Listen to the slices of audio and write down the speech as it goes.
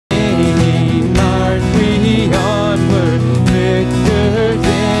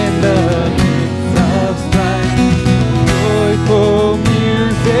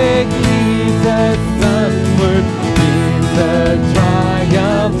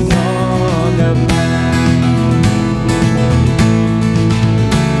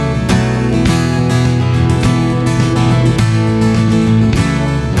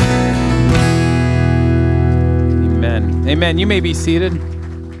Amen. You may be seated.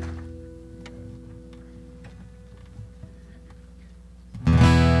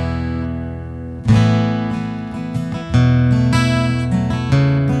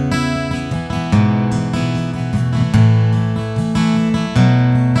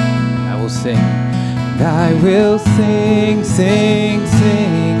 I will sing, sing,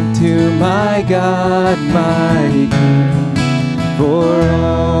 sing to my God, my King, for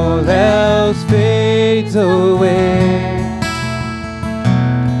all else fades away.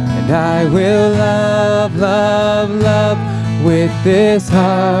 And I will love, love, love with this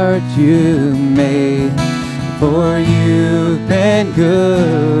heart you made, for you've been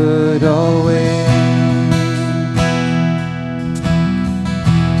good always.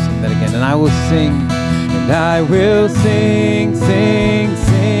 Sing that again. And I will sing. And I will sing, sing,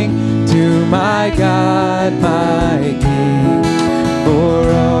 sing to my God, my King, for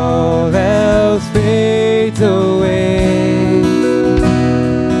all else fades away.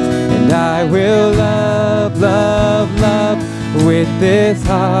 And I will love, love, love with this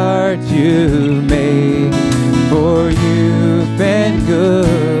heart you made, for you've been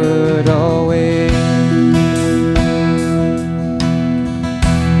good always.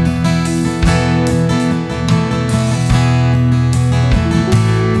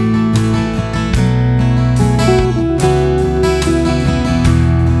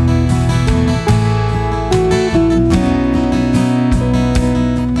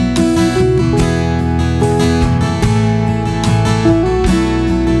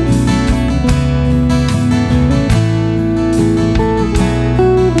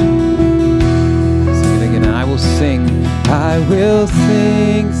 I will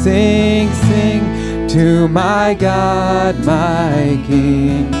sing, sing, sing to my God, my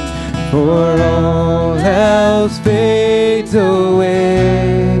King, for all else fades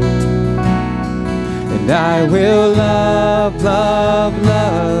away. And I will love, love,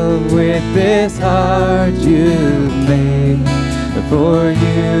 love with this heart you've made, for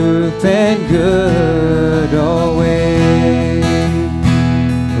you've been good always.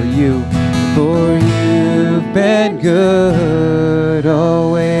 For you've been good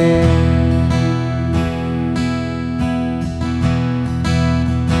always.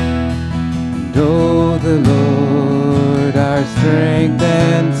 And oh, the Lord, our strength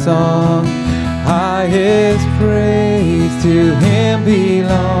and song, highest praise to Him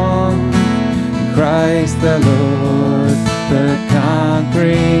belong. Christ the Lord, the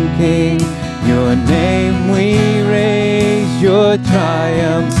conquering King, your name we raise, your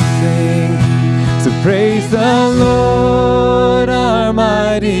triumphs sing. So praise the Lord, our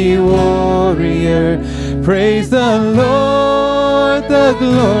mighty warrior. Praise the Lord, the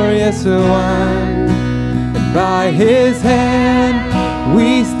glorious one. And by His hand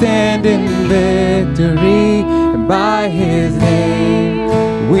we stand in victory, and by His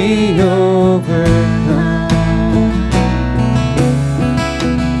name we overcome.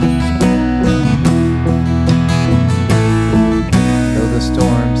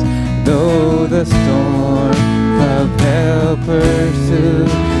 Though the storms of hell pursue,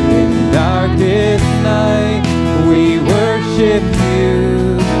 in darkest night we worship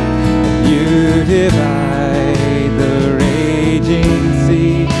you. And you divide the raging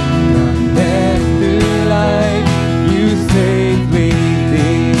sea, from death to life you safely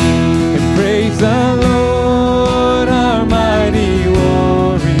lead. And praise the Lord, our mighty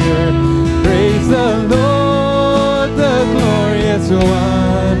warrior. Praise the Lord, the glorious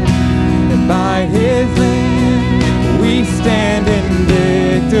one. By His name we stand in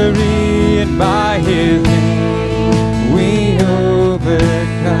victory, and by His name we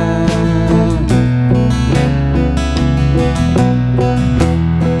overcome.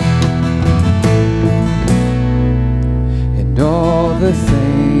 And all the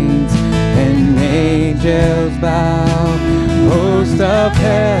saints and angels bow, host of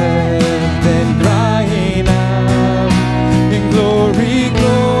heaven crying out, in glory,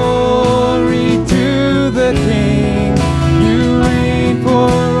 glory the King, you reign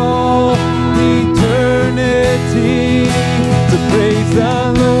for all eternity. So praise the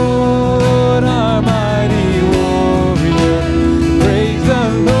Lord, our mighty warrior. Praise the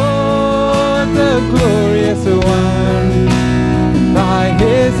Lord, the glorious one. By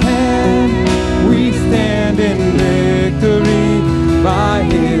His hand we stand in victory, by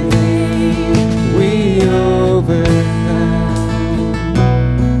His name we overcome.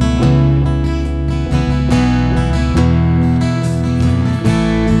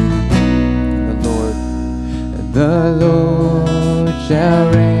 The Lord shall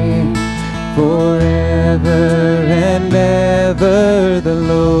reign forever and ever. The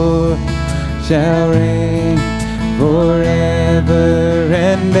Lord shall reign forever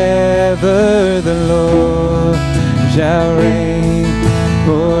and ever. The Lord shall reign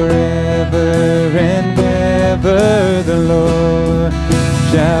forever and ever. The Lord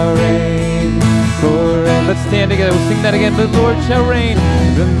shall reign forever. Let's stand together. We'll sing that again. The Lord shall reign.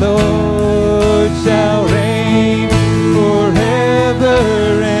 The Lord shall reign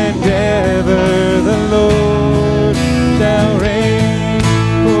forever and ever. The Lord shall reign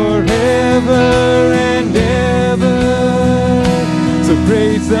forever and ever. So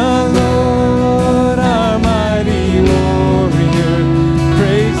praise the Lord, our mighty warrior.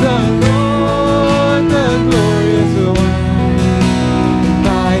 Praise the Lord, the glorious one.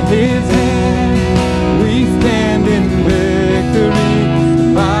 By his hand we stand in victory.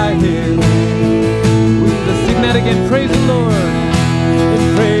 By his hand. Let's sing that again. Praise the Lord.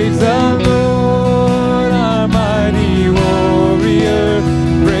 And praise the Lord, our mighty warrior.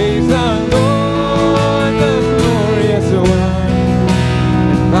 Praise the Lord, the glorious one.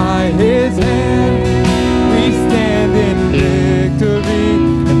 And by his hand we stand in victory.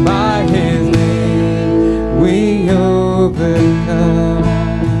 And by his hand we overcome.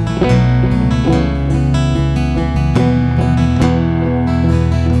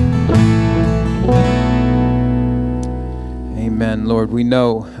 Amen. Lord, we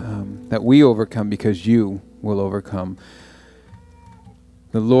know that we overcome because you will overcome.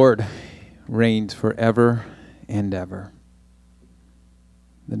 The Lord reigns forever and ever.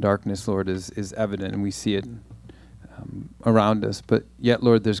 The darkness, Lord, is evident, and we see it around us. But yet,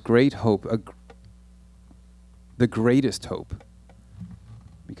 Lord, there's great hope, the greatest hope,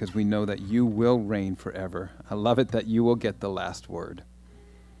 because we know that you will reign forever. I love it that you will get the last word.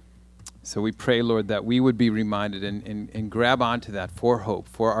 So we pray, Lord, that we would be reminded and grab onto that for hope,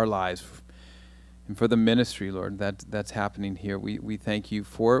 for our lives, and for the ministry, Lord, that's happening here. We thank you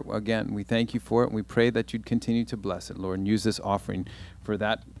for it. Again, we thank you for it, and we pray that you'd continue to bless it, Lord, and use this offering for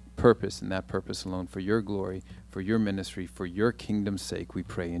that purpose and that purpose alone, for your glory, for your ministry, for your kingdom's sake, we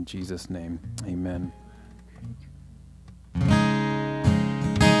pray in Jesus' name. Amen.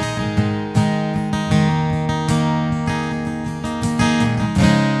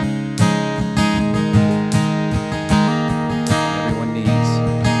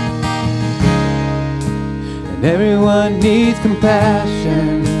 Everyone needs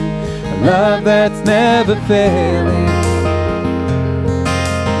compassion, a love that's never failing.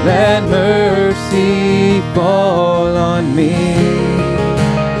 Let mercy fall on me.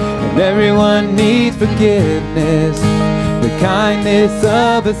 And everyone needs forgiveness, the kindness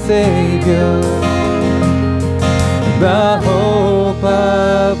of a Savior, the hope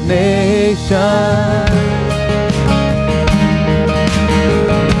of nations.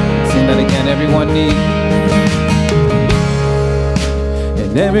 Sing that again. Everyone needs.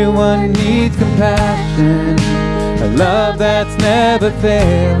 And everyone needs compassion, a love that's never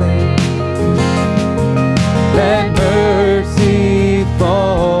failing. Let mercy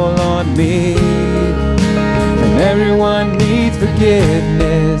fall on me. And everyone needs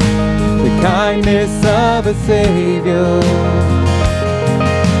forgiveness, the kindness of a Savior,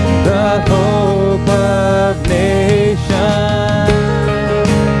 the hope of nations.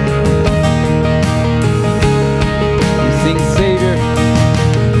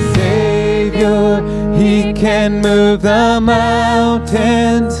 He can move the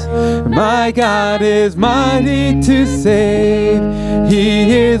mountains. My God is mighty to save.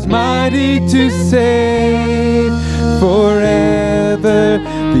 He is mighty to save. Forever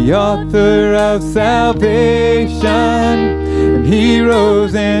the author of salvation. And he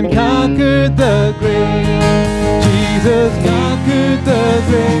rose and conquered the grave. Jesus conquered the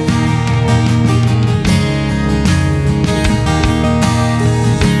grave.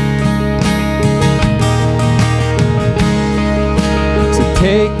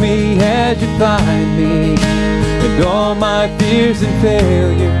 Take me as you find me, and all my fears and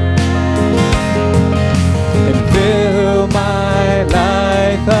failure, and fill my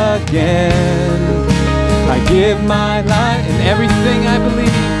life again. I give my life and everything I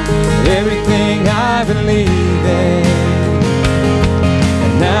believe in,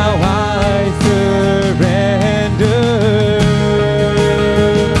 and now I surrender,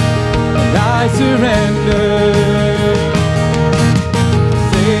 and I surrender.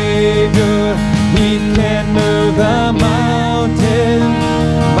 He can move the mountain.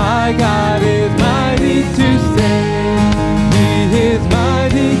 My God is mighty to save. He is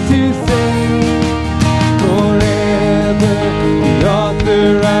mighty to save. Forever the author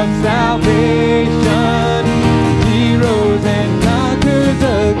of salvation. He rose and conquered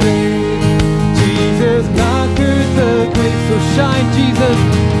the grave. Jesus conquered the grave. So shine, Jesus,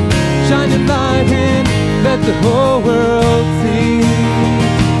 shine your light hand. Let the whole world see.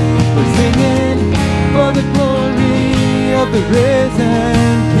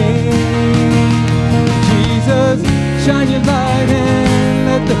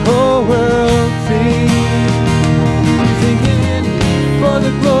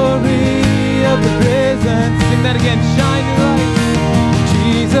 glory of the risen. Sing that again. Shine your light,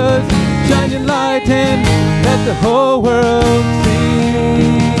 Jesus, shine your light and let the whole world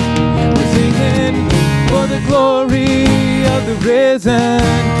see. We're singing for the glory of the risen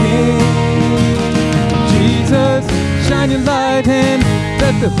King. Jesus, shine your light and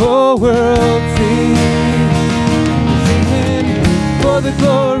let the whole world see. We're singing for the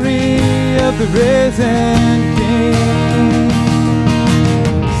glory of the risen King.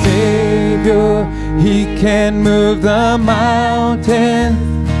 Savior, He can move the mountains.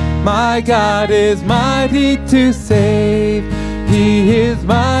 My God is mighty to save. He is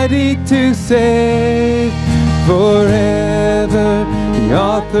mighty to save. Forever, the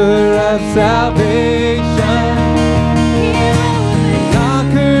author of salvation.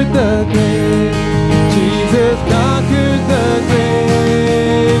 Conquered the grave. Jesus conquered the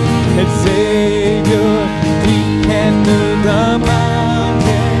grave. And Savior, He can move the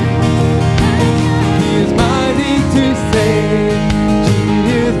mountain. He is mighty to save.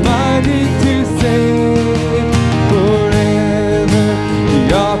 He is mighty to save. Forever, the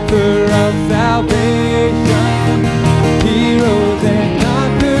author of salvation. He rose and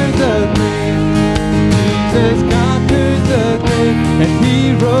conquered the grave. Jesus conquered the grave. And He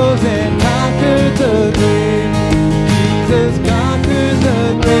rose and conquered the grave. Jesus conquered the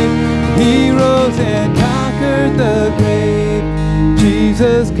grave. He rose and conquered the grave.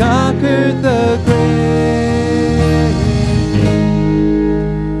 Jesus conquered the grave.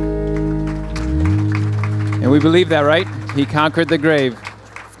 And we believe that, right? He conquered the grave.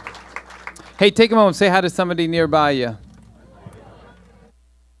 Hey, take a moment. Say hi to somebody nearby you.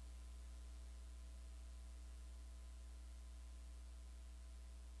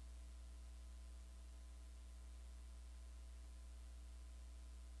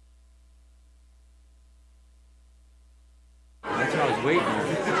 That's what I was waiting on.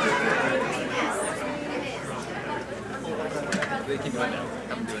 They can do it now.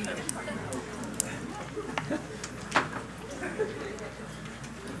 I'm doing that.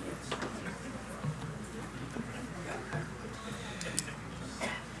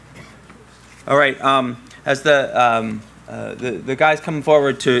 All right. As the guys coming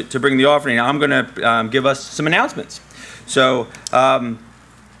forward to bring the offering, I'm going to give us some announcements. So,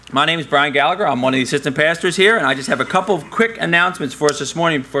 my name is Brian Gallagher. I'm one of the assistant pastors here, and I just have a couple of quick announcements for us this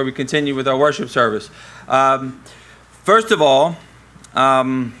morning before we continue with our worship service. First of all,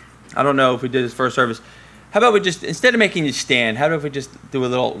 I don't know if we did this first service. How about we just, instead of making you stand, how about we just do a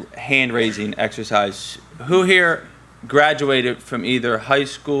little hand-raising exercise? Who here graduated from either high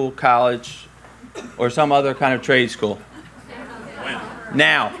school, college, or some other kind of trade school?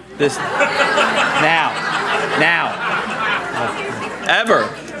 Now. Ever?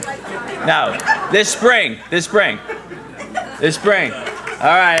 No. This spring. All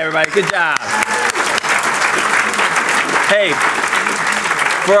right, everybody. Good job. Hey,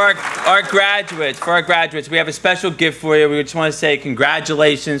 for our graduates, we have a special gift for you. We just want to say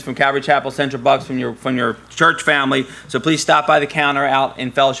congratulations from Calvary Chapel Central Bucks, from your church family. So please stop by the counter out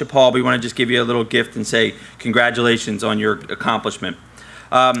in Fellowship Hall. We want to just give you a little gift and say congratulations on your accomplishment.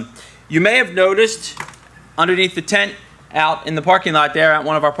 You may have noticed underneath the tent out in the parking lot there, at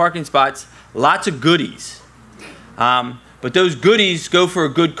one of our parking spots, lots of goodies. But those goodies go for a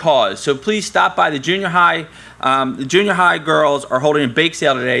good cause. So please stop by the junior high. The junior high girls are holding a bake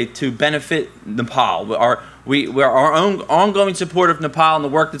sale today to benefit Nepal. We're our own ongoing support of Nepal and the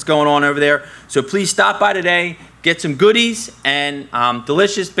work that's going on over there. So please stop by today, get some goodies and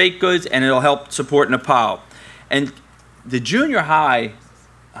delicious baked goods, and it'll help support Nepal. And the junior high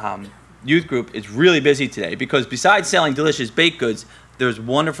youth group is really busy today because besides selling delicious baked goods, there's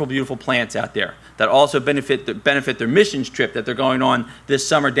wonderful, beautiful plants out there that also benefit their missions trip that they're going on this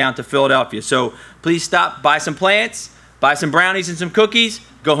summer down to Philadelphia. So please stop, buy some plants, buy some brownies and some cookies,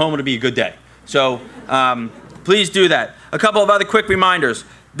 go home, it'll be a good day. So please do that. A couple of other quick reminders.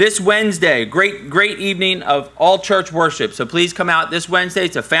 This Wednesday, great evening of all church worship. So please come out this Wednesday.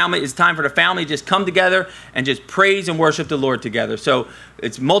 It's time for the family. Just come together and just praise and worship the Lord together. So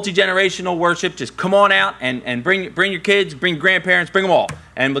it's multi-generational worship. Just come on out and bring your kids, bring grandparents, bring them all,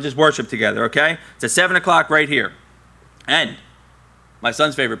 and we'll just worship together. Okay? It's at 7 o'clock right here. And my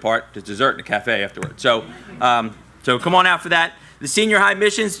son's favorite part, the dessert in the cafe afterwards. So come on out for that. The senior high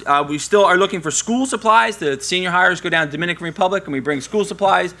missions, we still are looking for school supplies. The senior hires go down to Dominican Republic, and we bring school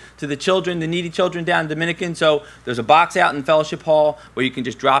supplies to the children, the needy children down in Dominican. So there's a box out in Fellowship Hall where you can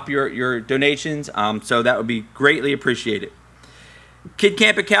just drop your donations. So that would be greatly appreciated. Kid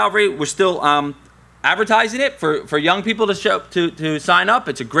Camp at Calvary, we're still advertising it for young people to sign up.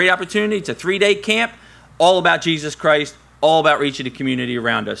 It's a great opportunity. It's a 3-day camp, all about Jesus Christ, all about reaching the community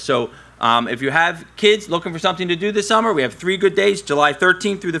around us. So if you have kids looking for something to do this summer, we have 3 good days, July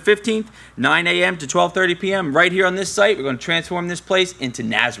 13th through the 15th, 9 a.m. to 12:30 p.m. right here on this site. We're going to transform this place into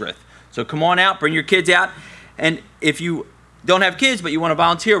Nazareth. So come on out, bring your kids out. And if you don't have kids but you want to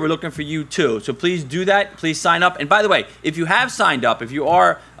volunteer, we're looking for you too. So please do that. Please sign up. And by the way, if you have signed up, if you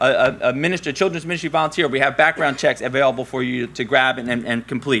are a children's ministry volunteer, we have background checks available for you to grab and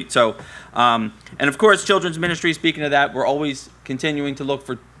complete. So, and of course, children's ministry, speaking of that, we're always continuing to look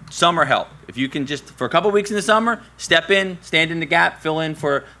for summer help. If you can just, for a couple weeks in the summer, step in, stand in the gap, fill in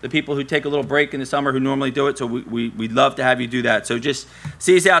for the people who take a little break in the summer who normally do it. So we'd love to have you do that. So just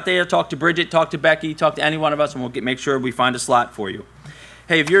see us out there, talk to Bridget, talk to Becky, talk to any one of us, and we'll make sure we find a slot for you.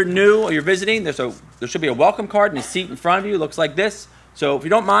 Hey, if you're new or you're visiting, there should be a welcome card and a seat in front of you. It looks like this. So if you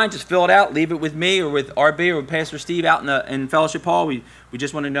don't mind, just fill it out, leave it with me or with RB or with Pastor Steve out in Fellowship Hall. We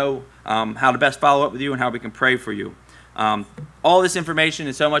just want to know how to best follow up with you and how we can pray for you. All this information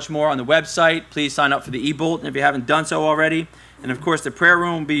and so much more on the website. Please sign up for the e-bulletin if you haven't done so already. And of course, the prayer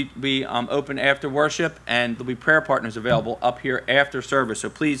room will be open after worship, and there'll be prayer partners available up here after service. So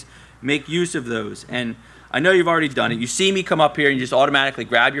please make use of those. And I know you've already done it. You see me come up here and you just automatically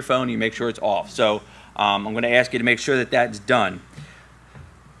grab your phone and you make sure it's off. So I'm going to ask you to make sure that that's done.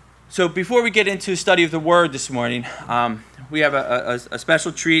 So before we get into study of the Word this morning, we have a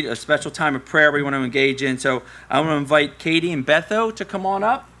special treat, a special time of prayer we want to engage in. So I want to invite Katie and Betho to come on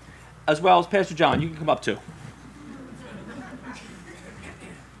up, as well as Pastor John. You can come up too.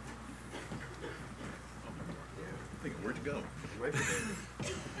 Where'd you go?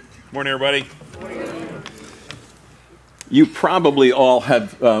 Morning, everybody. You probably all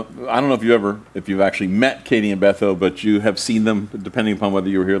have, I don't know if you've actually met Katie and Betho, but you have seen them, depending upon whether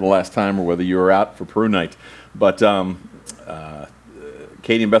you were here the last time or whether you were out for Peru night. But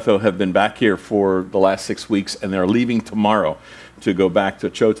Katie and Betho have been back here for the last 6 weeks, and they're leaving tomorrow to go back to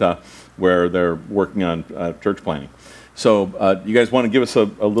Chota, where they're working on church planning. So you guys want to give us a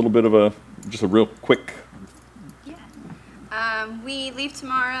little bit of just a real quick... Yeah. We leave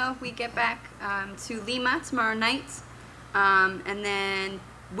tomorrow. We get back to Lima tomorrow night. And then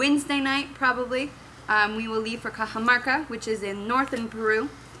Wednesday night, probably, we will leave for Cajamarca, which is in northern Peru.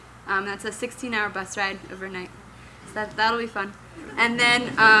 That's a 16-hour bus ride overnight. So that'll be fun. And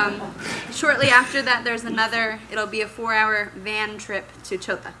then shortly after that, it'll be a 4-hour van trip to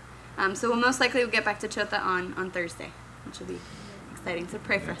Chota. So we'll most likely get back to Chota on Thursday, which will be exciting. So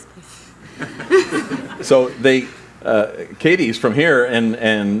pray for us, please. So Katie's from here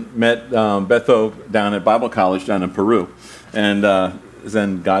and met Betho down at Bible College down in Peru. And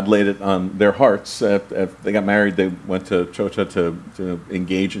then God laid it on their hearts. If they got married, they went to Chota to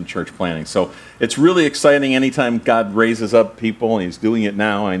engage in church planning. So it's really exciting anytime God raises up people, and He's doing it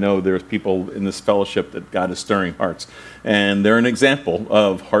now. I know there's people in this fellowship that God is stirring hearts. And they're an example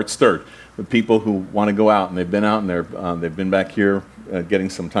of hearts stirred. The people who want to go out, and they've been out, and they've been back here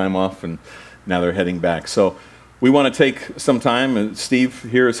getting some time off, and now they're heading back. So we want to take some time, and Steve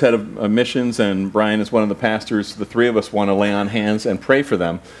here is head of missions, and Brian is one of the pastors. The three of us want to lay on hands and pray for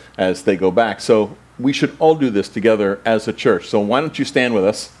them as they go back. So we should all do this together as a church. So why don't you stand with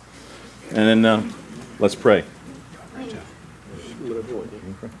us, and then let's pray.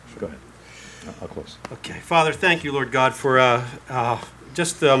 Go ahead. I'll close. Okay. Father, thank you, Lord God, for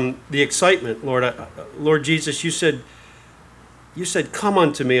just the excitement, Lord. Lord Jesus, you said, come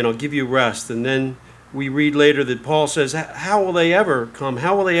unto me and I'll give you rest. And then we read later that Paul says, how will they ever come?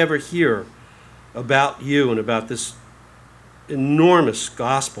 How will they ever hear about you and about this enormous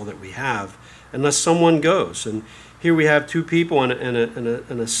gospel that we have unless someone goes? And here we have two people and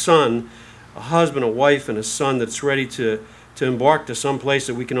a son, a husband, a wife, and a son that's ready to embark to some place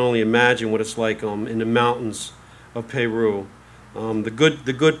that we can only imagine what it's like in the mountains of Peru.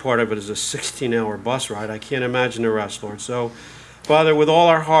 The good part of it is a 16-hour bus ride. I can't imagine the rest, Lord. So, Father, with all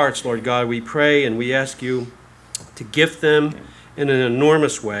our hearts, Lord God, we pray and we ask you to gift them in an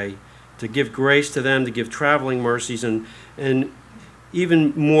enormous way, to give grace to them, to give traveling mercies, and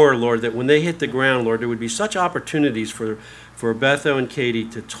even more, Lord, that when they hit the ground, Lord, there would be such opportunities for Betho and Katie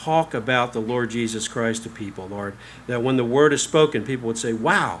to talk about the Lord Jesus Christ to people, Lord, that when the word is spoken, people would say,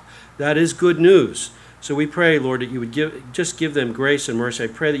 wow, that is good news. So we pray, Lord, that you would give them grace and mercy. I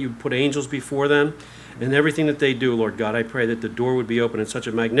pray that you would put angels before them. And everything that they do, Lord God, I pray that the door would be open in such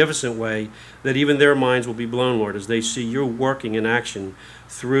a magnificent way that even their minds will be blown, Lord, as they see you working in action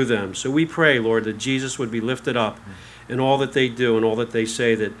through them. So we pray, Lord, that Jesus would be lifted up in all that they do and all that they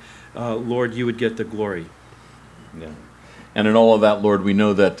say, that, Lord, you would get the glory. Yeah. And in all of that, Lord, we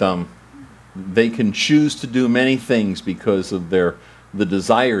know that they can choose to do many things because of their the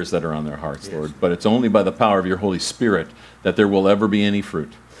desires that are on their hearts, Lord. But it's only by the power of your Holy Spirit that there will ever be any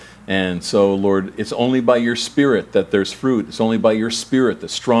fruit. And so, Lord, it's only by your Spirit that there's fruit. It's only by your Spirit that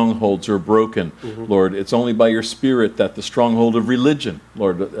strongholds are broken, Lord. It's only by your Spirit that the stronghold of religion,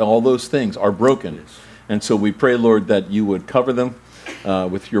 Lord, all those things are broken. And so we pray, Lord, that you would cover them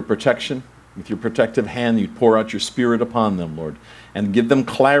with your protection, with your protective hand. You'd pour out your Spirit upon them, Lord, and give them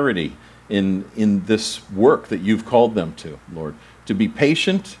clarity in this work that you've called them to, Lord, to be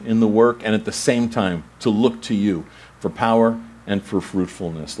patient in the work and at the same time to look to you for power and for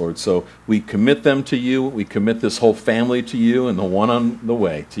fruitfulness, Lord. So we commit them to you. We commit this whole family to you and the one on the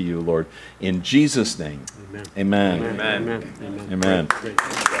way to you, Lord. In Jesus' name, amen. Amen. Amen. Amen. Amen. Great.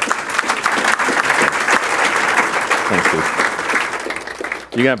 Thanks, Steve.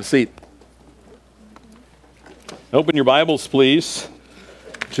 You can have a seat. Open your Bibles, please,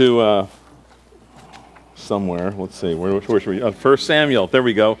 to somewhere. Let's see. Where should we? 1 Samuel. There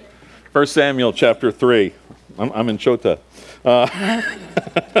we go. 1 Samuel chapter 3. I'm in Chota.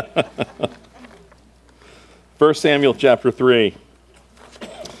 1 Samuel chapter 3.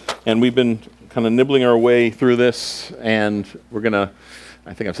 And we've been kind of nibbling our way through this, and we're going to,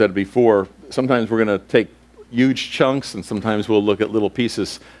 I think I've said it before, sometimes we're going to take huge chunks, and sometimes we'll look at little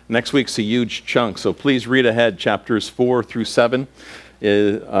pieces. Next week's a huge chunk, so please read ahead. Chapters 4 through 7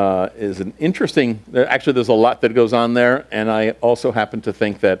 is an interesting, actually there's a lot that goes on there, and I also happen to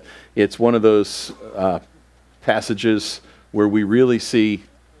think that it's one of those passages where we really see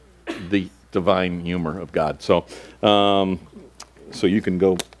the divine humor of God. So, so you can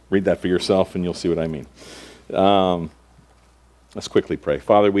go read that for yourself, and you'll see what I mean. Let's quickly pray.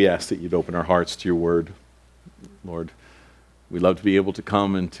 Father, we ask that you'd open our hearts to your word. Lord, we love to be able to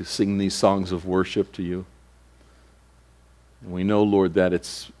come and to sing these songs of worship to you. And we know, Lord, that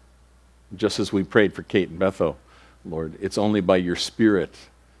it's just as we prayed for Kate and Betho, Lord, it's only by your Spirit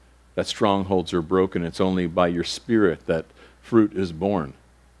that strongholds are broken. It's only by your Spirit that fruit is born.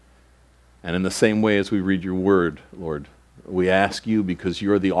 And in the same way as we read your word, Lord, we ask you, because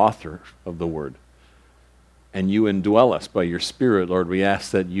you're the author of the word, and you indwell us by your Spirit, Lord, we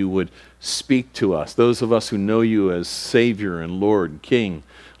ask that you would speak to us, those of us who know you as Savior and Lord and King,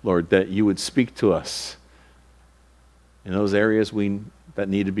 Lord, that you would speak to us in those areas that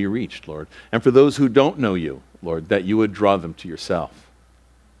need to be reached, Lord. And for those who don't know you, Lord, that you would draw them to yourself.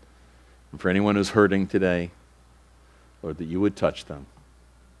 And for anyone who's hurting today, Lord, that you would touch them,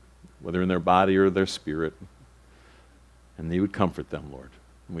 whether in their body or their spirit, and that you would comfort them, Lord.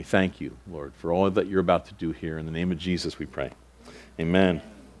 And we thank you, Lord, for all that you're about to do here. In the name of Jesus, we pray. Amen.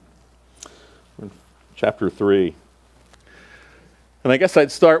 Chapter 3. And I guess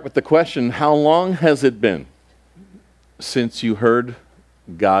I'd start with the question, how long has it been since you heard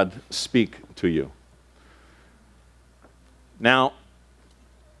God speak to you? Now,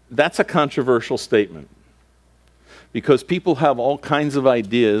 that's a controversial statement, because people have all kinds of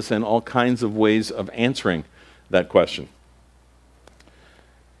ideas and all kinds of ways of answering that question.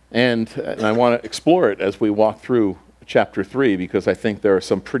 And I want to explore it as we walk through chapter 3, because I think there are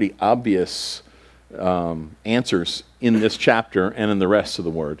some pretty obvious answers in this chapter and in the rest of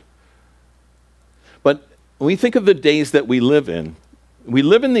the Word. But when we think of the days that we live in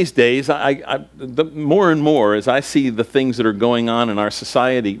these days, more and more, as I see the things that are going on in our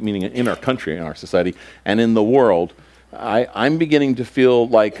society, meaning in our country, in our society, and in the world, I'm beginning to feel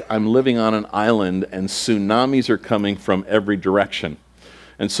like I'm living on an island and tsunamis are coming from every direction.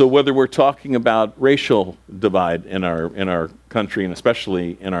 And so whether we're talking about racial divide in our country, and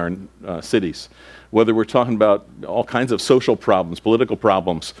especially in our cities, whether we're talking about all kinds of social problems, political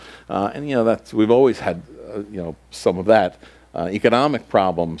problems, and we've always had some of that. Economic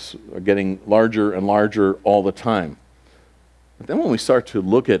problems are getting larger and larger all the time. But then when we start to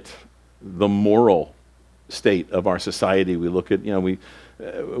look at the moral state of our society, we look at,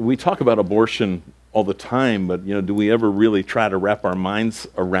 we talk about abortion all the time, but do we ever really try to wrap our minds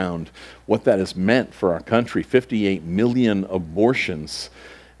around what that has meant for our country? 58 million abortions.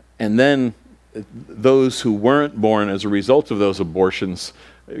 And then those who weren't born as a result of those abortions,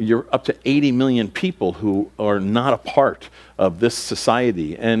 you're up to 80 million people who are not a part of this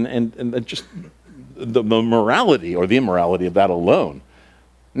society. And just the morality or the immorality of that alone.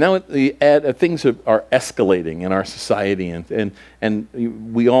 Now things are escalating in our society,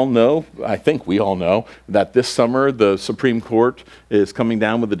 and we all know, I think we all know, that this summer the Supreme Court is coming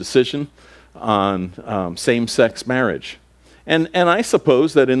down with a decision on same-sex marriage. And I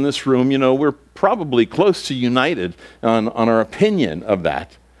suppose that in this room, we're probably close to united on our opinion of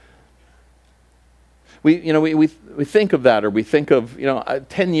that. We think of that, or we think of,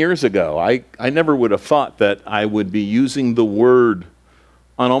 10 years ago, I never would have thought that I would be using the word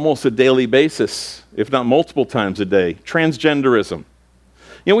on almost a daily basis, if not multiple times a day. Transgenderism.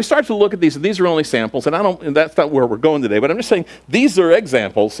 You know, we start to look at these, and these are only samples, and that's not where we're going today, but I'm just saying these are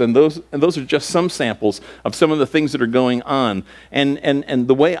examples, and those are just some samples of some of the things that are going on. And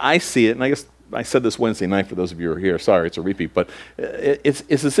the way I see it, and I guess I said this Wednesday night for those of you who are here, sorry, it's a repeat, but it's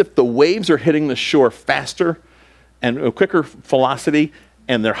as if the waves are hitting the shore faster and a quicker velocity,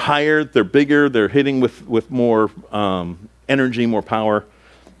 and they're higher, they're bigger, they're hitting with more energy, more power,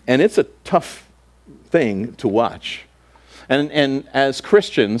 and it's a tough thing to watch. And as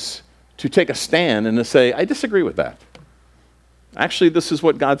Christians, to take a stand and to say, I disagree with that. Actually, this is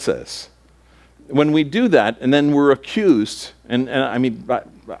what God says. When we do that, and then we're accused, and I mean, I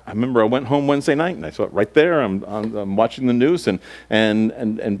remember I went home Wednesday night, and I saw it right there. I'm watching the news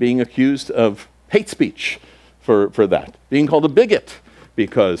and being accused of hate speech for that, being called a bigot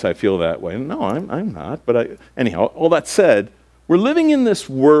because I feel that way. No, I'm not. But anyhow, all that said, we're living in this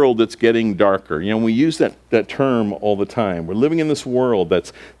world that's getting darker. You know, we use that term all the time. We're living in this world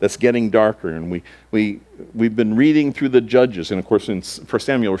that's getting darker, and we've been reading through the Judges, and of course in 1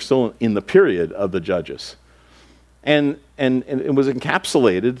 Samuel we're still in the period of the Judges, and it was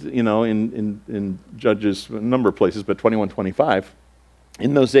encapsulated, you know, in Judges, a number of places, but 21:25.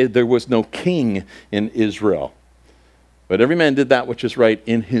 In those days there was no king in Israel, but every man did that which is right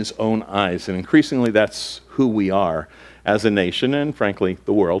in his own eyes, and increasingly that's who we are as a nation and, frankly,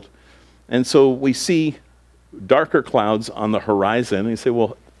 the world. And so we see darker clouds on the horizon, and you say,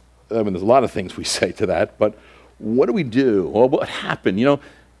 well, I mean, there's a lot of things we say to that, but what do we do? Well, what happened? You know,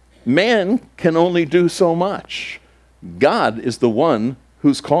 man can only do so much. God is the one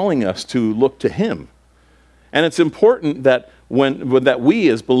who's calling us to look to him. And it's important that that we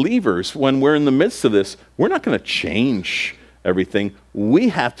as believers, when we're in the midst of this, we're not going to change everything. We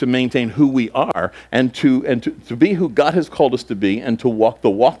have to maintain who we are and to be who God has called us to be, and to walk the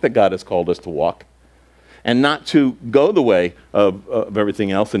walk that God has called us to walk, and not to go the way of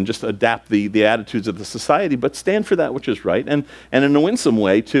everything else and just adapt the attitudes of the society, but stand for that which is right, and in a winsome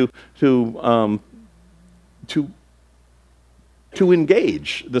way to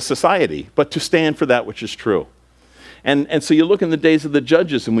engage the society, but to stand for that which is true. And so you look in the days of the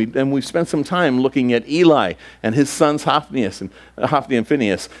Judges, and we've spent some time looking at Eli and his sons Hophni and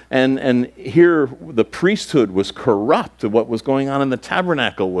Phinehas, and here the priesthood was corrupt. What was going on in the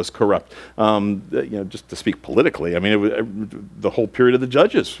tabernacle was corrupt. You know, just to speak politically, I mean, the whole period of the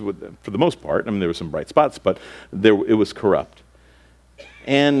Judges, for the most part. I mean, there were some bright spots, but it was corrupt.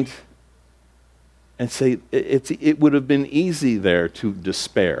 And say it would have been easy there to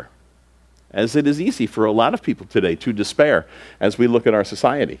despair, as it is easy for a lot of people today to despair as we look at our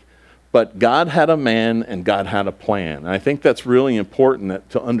society. But God had a man and God had a plan. And I think that's really important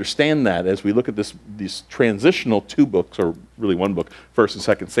to understand that as we look at these transitional two books, or really one book, 1st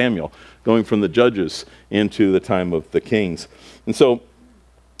and 2nd Samuel, going from the Judges into the time of the Kings. And so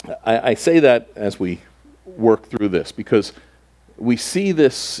I say that as we work through this, because we see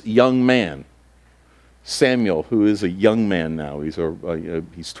this young man, Samuel, who is a young man now. He's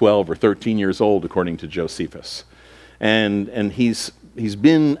 12 or 13 years old, according to Josephus. And he's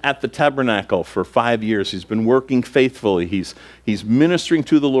been at the tabernacle for 5 years. He's been working faithfully. He's ministering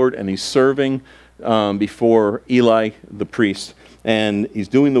to the Lord, and he's serving before Eli the priest. And he's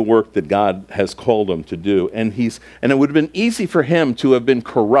doing the work that God has called him to do. And it would have been easy for him to have been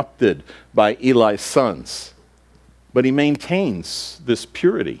corrupted by Eli's sons. But he maintains this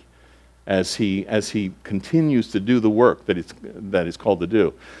purity as he continues to do the work that he's called to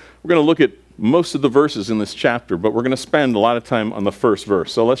do. We're going to look at most of the verses in this chapter, but we're going to spend a lot of time on the first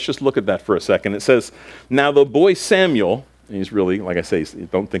verse. So let's just look at that for a second. It says, now the boy Samuel, and he's really, like I say,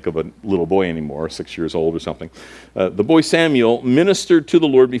 don't think of a little boy anymore, 6 years old or something. The boy Samuel ministered to the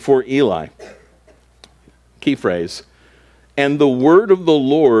Lord before Eli. Key phrase. And the word of the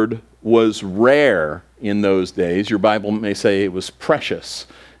Lord was rare in those days. Your Bible may say it was precious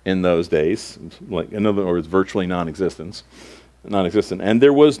in those days, like, in other words, virtually non-existent. And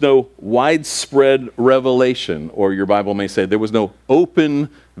there was no widespread revelation, or your Bible may say there was no open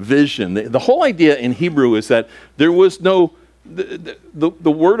vision. The whole idea in Hebrew is that there was no,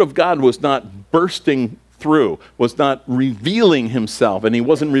 the Word of God was not bursting through, was not revealing himself, and he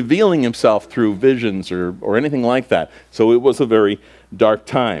wasn't revealing himself through visions or anything like that. So it was a very dark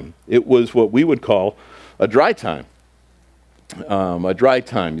time. It was what we would call a dry time. A dry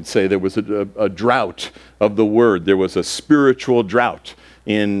time. You'd say there was a drought of the word. There was a spiritual drought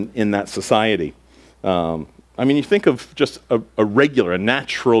in that society. I mean, you think of just a regular, a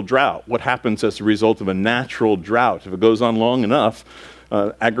natural drought. What happens as a result of a natural drought? If it goes on long enough,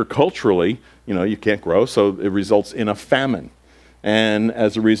 agriculturally, you can't grow, so it results in a famine. And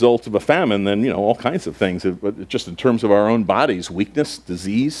as a result of a famine, then, all kinds of things, just in terms of our own bodies, weakness,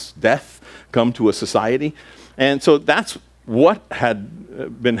 disease, death come to a society. And so that's what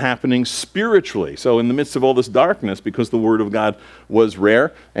had been happening spiritually. So in the midst of all this darkness, because the Word of God was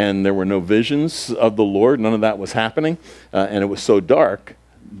rare and there were no visions of the Lord, none of that was happening, and it was so dark,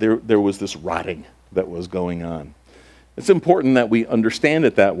 there was this rotting that was going on. It's important that we understand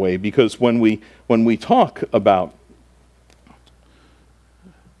it that way, because when we talk about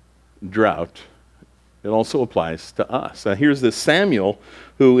drought, it also applies to us. Now here's this Samuel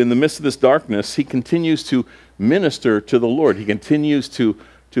who, in the midst of this darkness, he continues to minister to the Lord. He continues to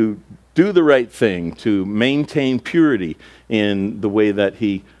do the right thing, to maintain purity in the way that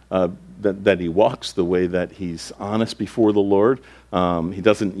he walks, the way that he's honest before the Lord. He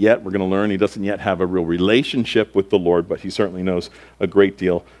doesn't yet, we're going to learn, he doesn't yet have a real relationship with the Lord, but he certainly knows a great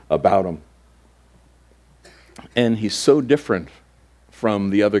deal about him. And he's so different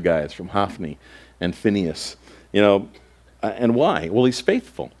from the other guys, from Hophni and Phinehas. And why? Well, he's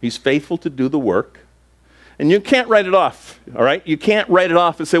faithful. He's faithful to do the work. And you can't write it off, all right? You can't write it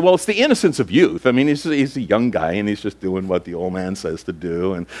off and say, well, it's the innocence of youth. I mean, he's a young guy, and he's just doing what the old man says to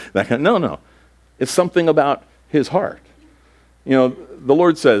do, and that kind of, no. It's something about his heart. The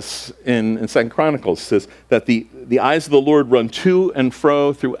Lord says in 2 Chronicles, says that the eyes of the Lord run to and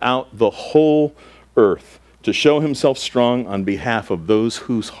fro throughout the whole earth to show himself strong on behalf of those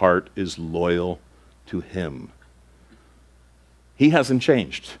whose heart is loyal to him. He hasn't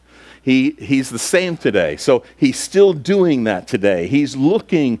changed. He's the same today. So he's still doing that today. He's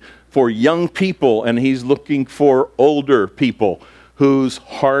looking for young people, and he's looking for older people whose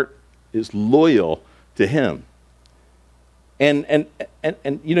heart is loyal to him. And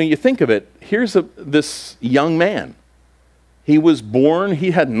you think of it, here's this young man. He was born,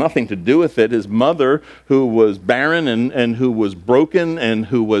 he had nothing to do with it. His mother, who was barren and who was broken and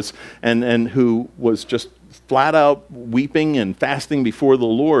who was just flat out weeping and fasting before the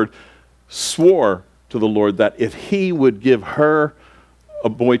Lord, swore to the Lord that if he would give her a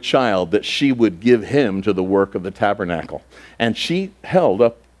boy child, that she would give him to the work of the tabernacle. And she held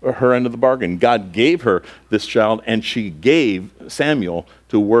up her end of the bargain. God gave her this child, and she gave Samuel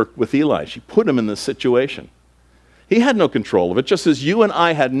to work with Eli. She put him in this situation. He had no control of it, just as you and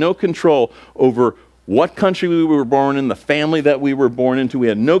I had no control over what country we were born in, the family that we were born into. We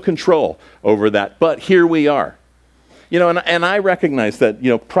had no control over that, but here we are. And I recognize that,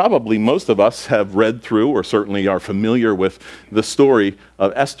 probably most of us have read through, or certainly are familiar with, the story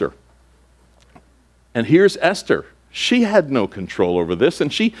of Esther. And here's Esther. She had no control over this,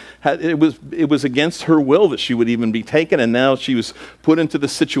 and it was against her will that she would even be taken, and now she was put into the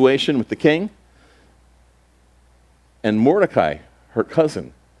situation with the king. And Mordecai, her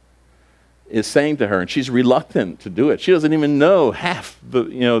cousin, is saying to her, and she's reluctant to do it. She doesn't even know half the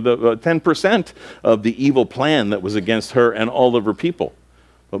 10% of the evil plan that was against her and all of her people.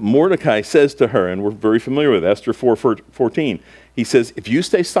 But Mordecai says to her, and we're very familiar with Esther 4:14, he says, if you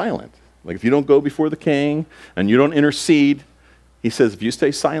stay silent, like if you don't go before the king and you don't intercede, he says, if you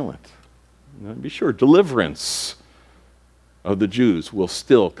stay silent, be sure deliverance of the Jews will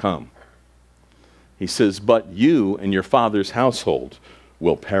still come. He says, but you and your father's household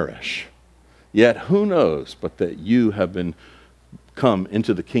will perish. Yet who knows but that you have been come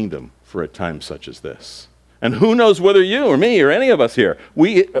into the kingdom for a time such as this. And who knows whether you or me or any of us here,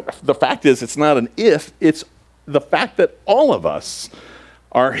 the fact is, it's not an if, it's the fact that all of us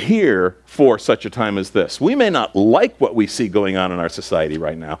are here for such a time as this. We may not like what we see going on in our society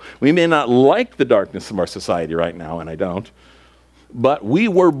right now. We may not like the darkness of our society right now, and I don't. But we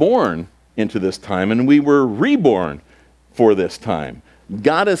were born into this time, and we were reborn for this time.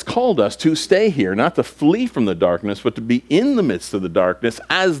 God has called us to stay here, not to flee from the darkness, but to be in the midst of the darkness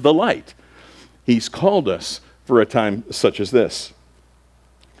as the light. He's called us for a time such as this.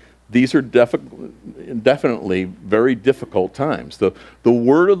 These are definitely very difficult times. The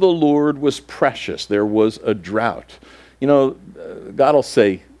word of the Lord was precious. There was a drought. God will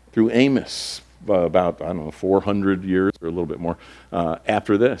say through Amos, about, 400 years or a little bit more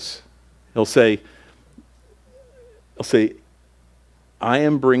after this, He'll say, I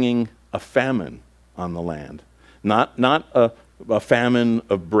am bringing a famine on the land. Not a famine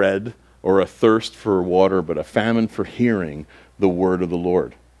of bread or a thirst for water, but a famine for hearing the word of the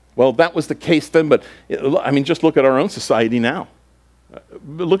Lord. Well, that was the case then, but just look at our own society now.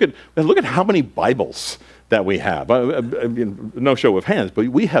 Look at how many Bibles that we have. No show of hands, but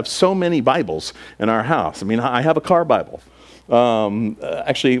we have so many Bibles in our house. I have a car Bible.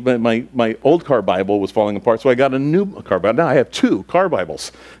 Actually, my old car Bible was falling apart, so I got a new car Bible. Now I have 2 car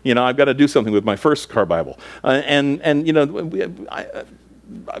Bibles. You know, I've got to do something with my first car Bible. And you know,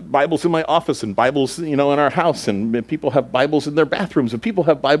 Bibles in my office and Bibles, you know, in our house, and people have Bibles in their bathrooms, and people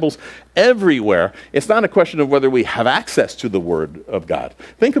have Bibles everywhere. It's not a question of whether we have access to the Word of God.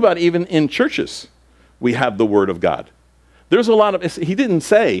 Think about even in churches, we have the Word of God. There's a lot of, he didn't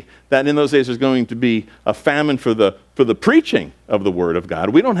say that in those days there's going to be a famine for the preaching of the Word of God.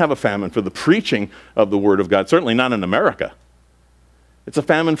 We don't have a famine for the preaching of the Word of God, certainly not in America. It's a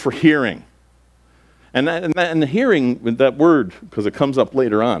famine for hearing. And the hearing, that word, because it comes up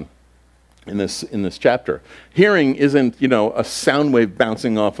later on in this chapter, hearing isn't, you know, a sound wave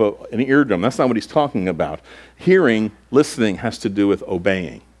bouncing off of an eardrum. That's not what he's talking about. Hearing, listening, has to do with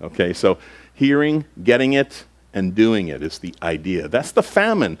obeying. Okay, so hearing, getting it, and doing it is the idea. That's the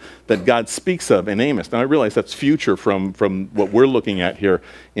famine that God speaks of in Amos. Now I realize that's future from what we're looking at here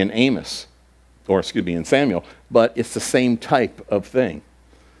in Amos, or excuse me, in Samuel, but it's the same type of thing.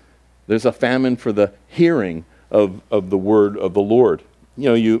 There's a famine for the hearing of the word of the Lord. You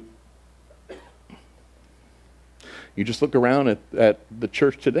know, you just look around at the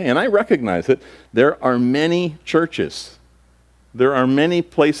church today, and I recognize it. There are many churches. There are many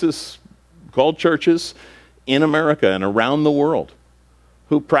places called churches in America and around the world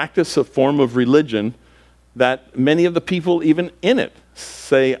who practice a form of religion that many of the people even in it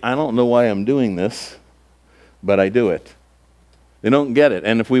say, I don't know why I'm doing this, but I do it. They don't get it.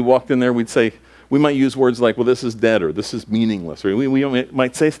 And if we walked in there, we'd say, we might use words like, well, this is dead, or this is meaningless, or we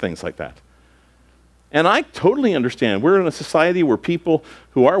might say things like that. And I totally understand. We're in a society where people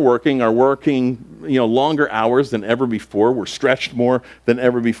who are working, you know, longer hours than ever before. We're stretched more than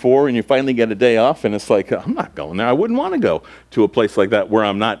ever before, and you finally get a day off, and it's like, I'm not going there. I wouldn't want to go to a place like that where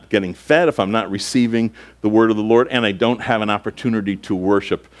I'm not getting fed, if I'm not receiving the word of the Lord, and I don't have an opportunity to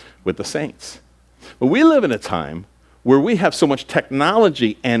worship with the saints. But we live in a time where we have so much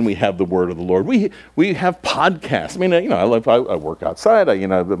technology and we have the word of the Lord. We have podcasts. I mean, you know, I work outside. I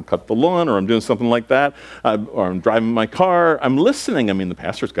cut the lawn, or I'm doing something like that, or I'm driving my car. I'm listening. I mean, the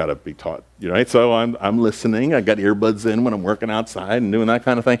pastor's got to be taught, you know, right? So I'm listening. I got earbuds in when I'm working outside and doing that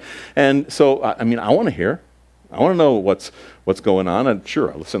kind of thing. And so, I mean, I want to hear. I want to know what's going on. And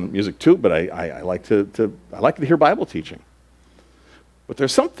sure, I listen to music too, but I like to hear Bible teaching. But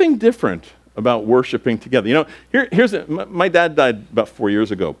there's something different about worshiping together. You know, my dad died about 4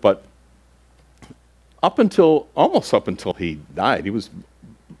 years ago, but almost up until he died, he was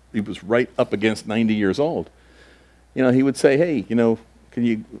right up against 90 years old. You know, he would say, hey, you know,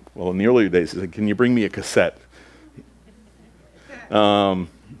 in the earlier days, he said, can you bring me a cassette? We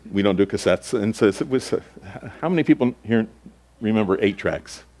don't do cassettes. And so it was, how many people here remember 8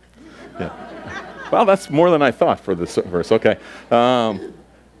 tracks? Yeah. Well, that's more than I thought for this verse. Okay.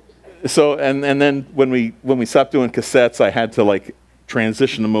 So and then when we stopped doing cassettes, I had to like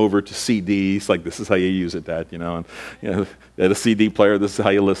transition them over to CDs. Like, this is how you use it, Dad. You know, and you know, at a CD player, this is how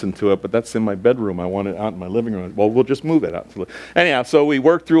you listen to it. But that's in my bedroom. I want it out in my living room. Well, we'll just move it out. Anyhow, so we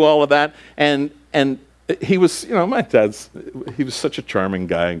worked through all of that, and he was, you know, he was such a charming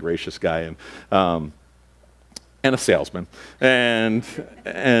guy and gracious guy, and a salesman, and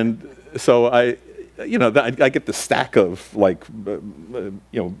so you know, I get the stack of like,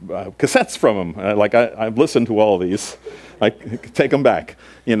 cassettes from him. I've listened to all of these. I take them back,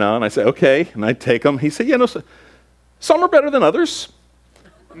 you know, and I say, okay, and I take them. He said, you know, some are better than others.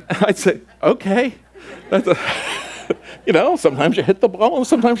 I'd say, okay. You know, sometimes you hit the ball and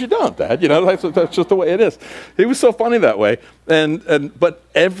sometimes you don't, Dad. You know, that's just the way it is. He was so funny that way. But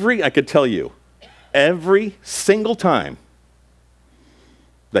I could tell you, every single time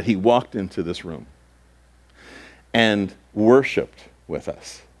that he walked into this room and worshiped with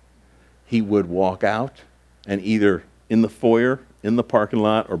us, he would walk out, and either in the foyer, in the parking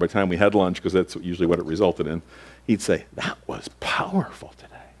lot, or by the time we had lunch, because that's usually what it resulted in, he'd say, that was powerful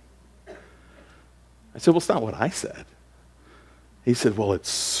today. I said, well, it's not what I said. He said, well,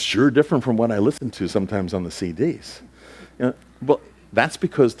 it's sure different from what I listen to sometimes on the CDs. You know, well, that's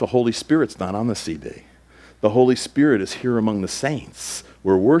because the Holy Spirit's not on the CD. The Holy Spirit is here among the saints.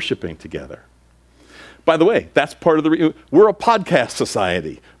 We're worshiping together. By the way, that's part of we're a podcast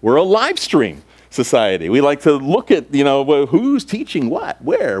society. We're a live stream society. We like to look at, you know, who's teaching what,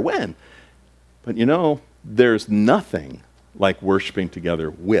 where, when. But you know, there's nothing like worshiping together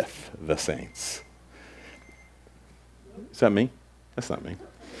with the saints. Is that me? That's not me.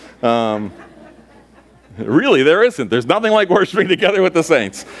 Really, there isn't. There's nothing like worshiping together with the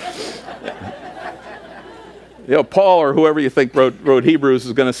saints. You know, Paul, or whoever you think wrote Hebrews,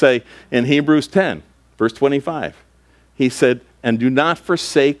 is going to say in Hebrews 10, verse 25, he said, and do not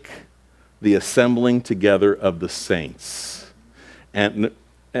forsake the assembling together of the saints. And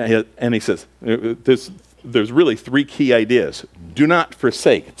he says, there's really three key ideas. Do not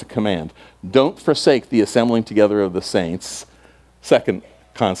forsake, it's a command. Don't forsake the assembling together of the saints. Second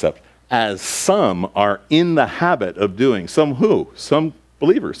concept, as some are in the habit of doing. Some who? Some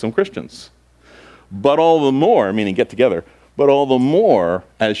believers, some Christians. But all the more, meaning get together, but all the more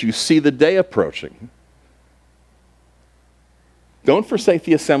as you see the day approaching. Don't forsake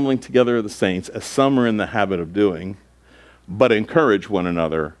the assembling together of the saints, as some are in the habit of doing, but encourage one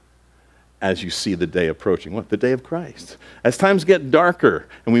another as you see the day approaching. What? The day of Christ. As times get darker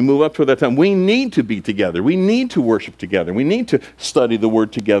and we move up to that time, we need to be together. We need to worship together. We need to study the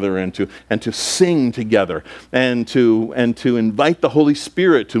Word together and to sing together and to invite the Holy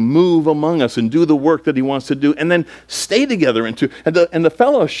Spirit to move among us and do the work that He wants to do, and then stay together and the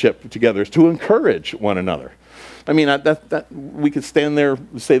fellowship together to encourage one another. I mean, that we could stay there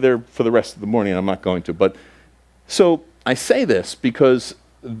for the rest of the morning. I'm not going to. But so I say this because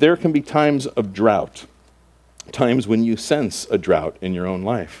there can be times of drought, times when you sense a drought in your own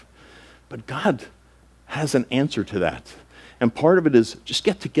life. But God has an answer to that. And part of it is just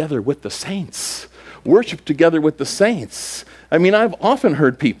get together with the saints. Worship together with the saints. I mean, I've often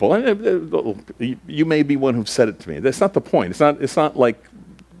heard people, you may be one who said it to me. That's not the point. It's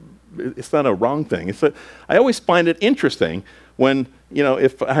not a wrong thing. I always find it interesting when,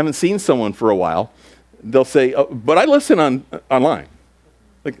 if I haven't seen someone for a while, they'll say, oh, but I listen online.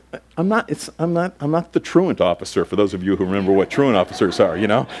 Like, I'm not the truant officer, for those of you who remember what truant officers are,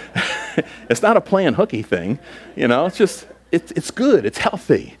 It's not a playing hooky thing, It's just, it's good, it's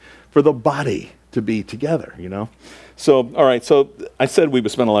healthy for the body to be together, So, all right, so I said we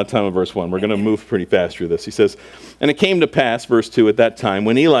would spend a lot of time on verse 1. We're going to move pretty fast through this. He says, and it came to pass, verse 2, at that time,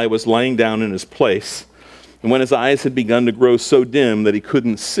 when Eli was lying down in his place, and when his eyes had begun to grow so dim that he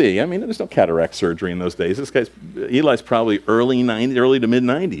couldn't see. I mean, there's no cataract surgery in those days. Eli's probably early to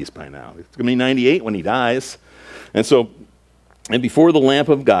mid-90s by now. It's going to be 98 when he dies. And before the lamp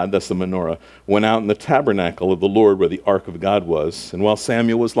of God, that's the menorah, went out in the tabernacle of the Lord where the ark of God was. And while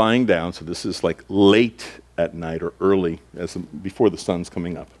Samuel was lying down, so this is like late at night or early, before the sun's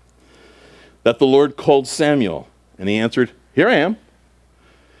coming up, that the Lord called Samuel, and he answered, here I am.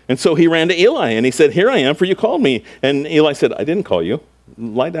 And so he ran to Eli, and he said, here I am, for you called me. And Eli said, I didn't call you.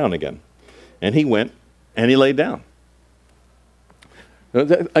 Lie down again. And he went, and he laid down.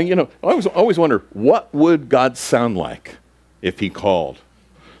 I always wonder, what would God sound like if he called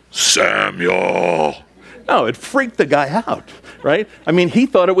Samuel? No, it freaked the guy out, right? I mean, he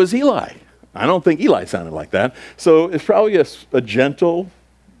thought it was Eli. I don't think Eli sounded like that. So it's probably a gentle,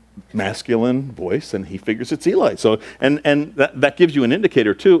 masculine voice, and he figures it's Eli. So, and that gives you an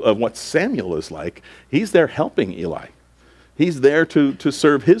indicator, too, of what Samuel is like. He's there helping Eli. He's there to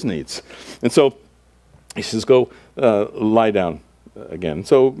serve his needs. And so he says, go lie down again.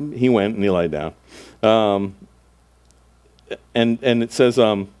 So he went and he lied down. And it says,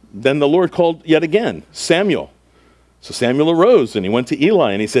 then the Lord called yet again, Samuel. So Samuel arose and he went to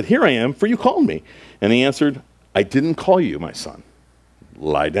Eli and he said, here I am, for you called me. And he answered, I didn't call you, my son.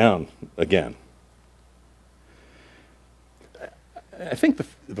 Lie down again. I think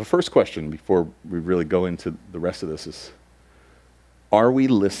the first question before we really go into the rest of this is, are we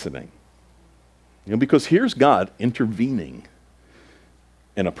listening? Because here's God intervening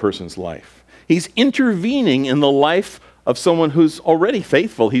in a person's life. He's intervening in the life of someone who's already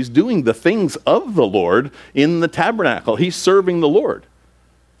faithful. He's doing the things of the Lord in the tabernacle. He's serving the Lord.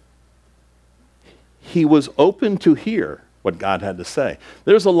 He was open to hear what God had to say.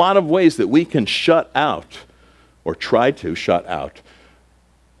 There's a lot of ways that we can shut out, or try to shut out,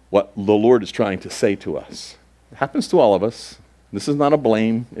 what the Lord is trying to say to us. It happens to all of us. This is not a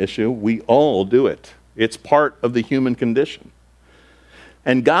blame issue. We all do it. It's part of the human condition.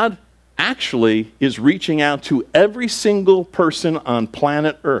 And God actually is reaching out to every single person on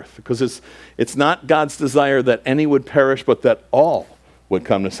planet Earth, because it's not God's desire that any would perish, but that all would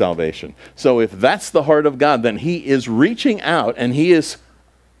come to salvation. So if that's the heart of God, then he is reaching out and he is,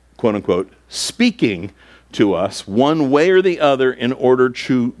 quote unquote, speaking to us one way or the other in order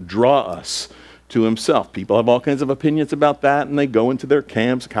to draw us to himself. People have all kinds of opinions about that, and they go into their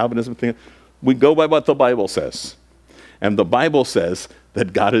camps, Calvinism thing. We go by what the Bible says. And the Bible says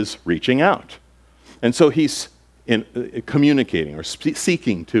that God is reaching out. And so he's communicating or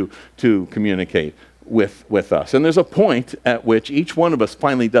seeking to communicate with us. And there's a point at which each one of us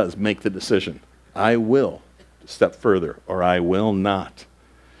finally does make the decision. I will step further, or I will not.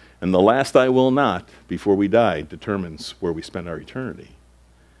 And the last I will not before we die determines where we spend our eternity.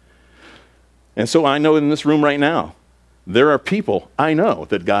 And so I know in this room right now, There are people I know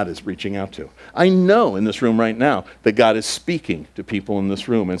that God is reaching out to. I know in this room right now that God is speaking to people in this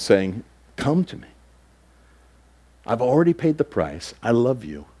room and saying, come to me. I've already paid the price. I love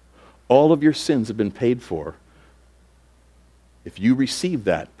you. All of your sins have been paid for. If you receive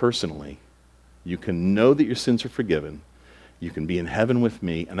that personally, you can know that your sins are forgiven. You can be in heaven with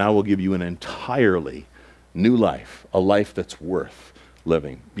me, and I will give you an entirely new life, a life that's worth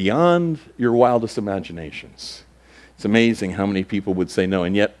living, beyond your wildest imaginations. It's amazing how many people would say no,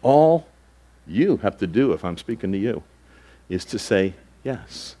 and yet all you have to do, if I'm speaking to you, is to say,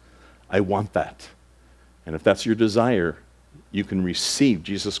 yes, I want that. And if that's your desire, you can receive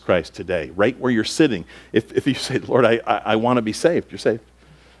Jesus Christ today, right where you're sitting. If you say, Lord, I want to be saved, you're saved.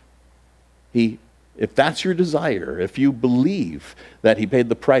 If that's your desire, if you believe that he paid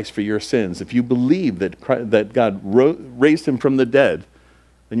the price for your sins, if you believe that God raised him from the dead,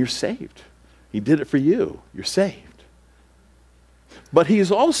 then you're saved. He did it for you. You're saved. But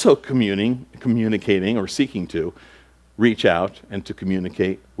he's also communicating or seeking to reach out and to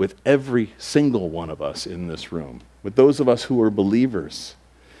communicate with every single one of us in this room, with those of us who are believers.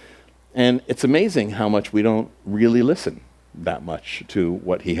 And it's amazing how much we don't really listen that much to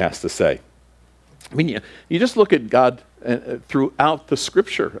what he has to say. I mean, you just look at God throughout the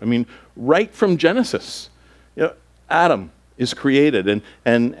scripture. I mean, right from Genesis, Adam is created,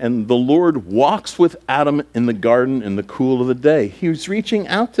 and the Lord walks with Adam in the garden in the cool of the day. He's reaching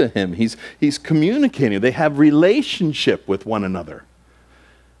out to him. He's communicating. They have relationship with one another.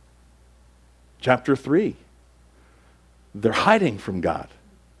 Chapter 3, they're hiding from God.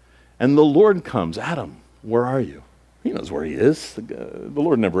 And the Lord comes, Adam, where are you? He knows where he is. The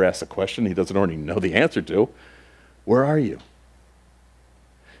Lord never asks a question he doesn't already know the answer to. Where are you?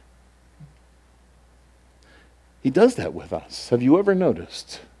 He does that with us. Have you ever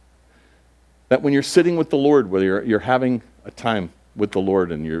noticed that when you're sitting with the Lord, whether you're having a time with the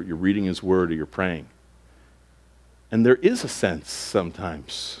Lord and you're reading his word or you're praying, and there is a sense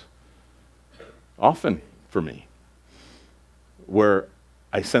sometimes, often for me, where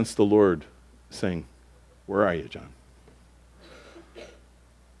I sense the Lord saying, where are you, John?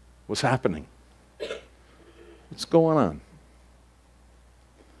 What's happening? What's going on?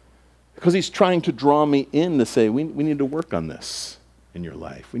 Because he's trying to draw me in to say, we need to work on this in your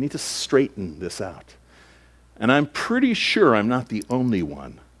life. We need to straighten this out. And I'm pretty sure I'm not the only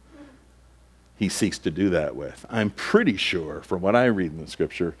one he seeks to do that with. I'm pretty sure, from what I read in the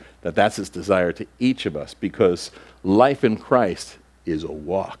scripture, that that's his desire to each of us, because life in Christ is a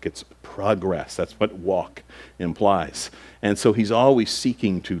walk. It's progress. That's what walk implies. And so he's always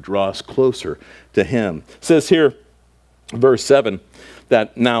seeking to draw us closer to him. It says here, verse 7,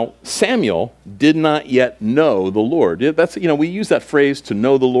 that now Samuel did not yet know the Lord. That's, we use that phrase, to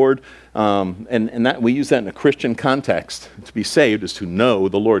know the Lord, and that we use that in a Christian context. To be saved is to know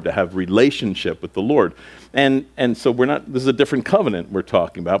the Lord, to have relationship with the Lord. And so this is a different covenant we're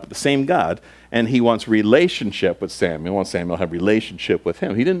talking about, but the same God, and he wants relationship with Samuel, wants Samuel to have relationship with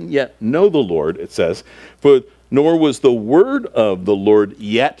him. He didn't yet know the Lord, it says, nor was the word of the Lord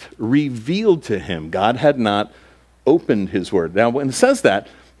yet revealed to him. God had not opened his word. Now, when it says that,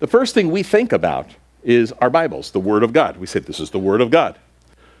 the first thing we think about is our Bibles, the Word of God. We say, this is the Word of God.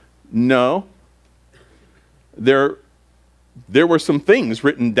 No. There were some things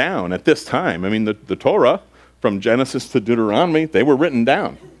written down at this time. I mean, the Torah, from Genesis to Deuteronomy, they were written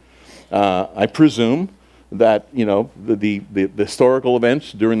down. I presume that, the historical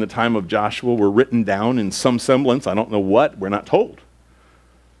events during the time of Joshua were written down in some semblance. I don't know what. We're not told.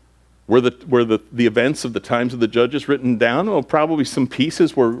 Were the events of the times of the judges written down? Well, probably some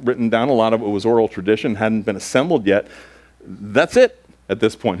pieces were written down. A lot of it was oral tradition, hadn't been assembled yet. That's it at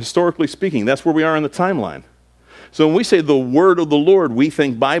this point. Historically speaking, that's where we are in the timeline. So when we say the word of the Lord, we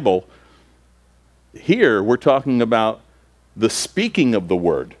think Bible. Here, we're talking about the speaking of the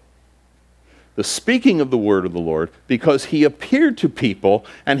word. The speaking of the word of the Lord, because he appeared to people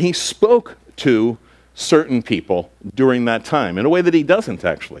and he spoke to certain people during that time in a way that he doesn't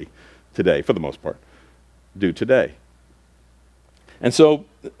actually today, for the most part, do today. And so,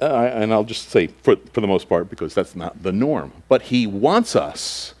 and I'll just say for the most part, because that's not the norm, but he wants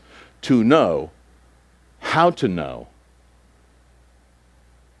us to know how to know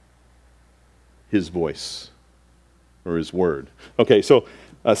his voice or his word. Okay, so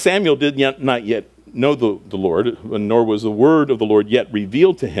Samuel did not yet know the Lord, nor was the word of the Lord yet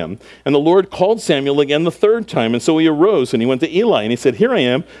revealed to him. And the Lord called Samuel again the third time, and so he arose and he went to Eli, and he said, here I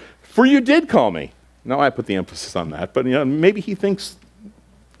am, for you did call me. Now I put the emphasis on that, but maybe he thinks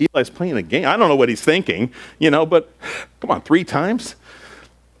Eli's playing a game. I don't know what he's thinking, but come on, 3 times?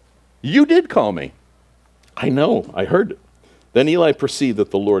 You did call me. I know, I heard it. Then Eli perceived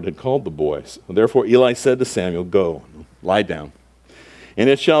that the Lord had called the boys. Therefore Eli said to Samuel, go, lie down. And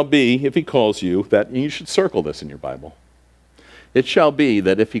it shall be, if he calls you, that, and you should circle this in your Bible. It shall be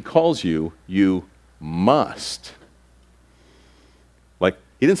that if he calls you, you must. Like,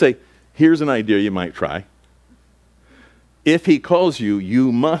 he didn't say, here's an idea you might try. If he calls you,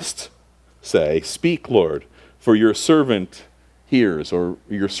 you must say, speak, Lord, for your servant hears, or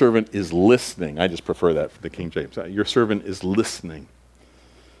your servant is listening. I just prefer that for the King James. Your servant is listening.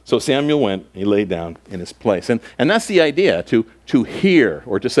 So Samuel went, he lay down in his place. And that's the idea, to hear,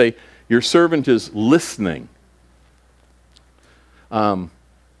 or to say, your servant is listening.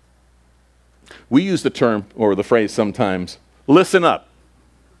 We use the term, or the phrase sometimes, listen up.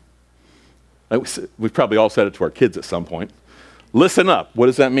 We've probably all said it to our kids at some point. Listen up. What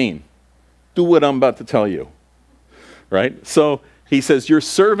does that mean? Do what I'm about to tell you. Right? So he says, your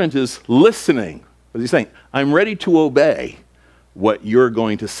servant is listening. What is he saying? I'm ready to obey what you're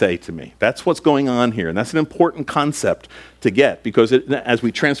going to say to me. That's what's going on here. And that's an important concept to get, because as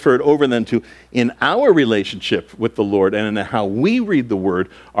we transfer it over then to in our relationship with the Lord and in how we read the Word,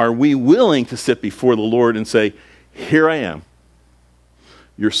 are we willing to sit before the Lord and say, here I am.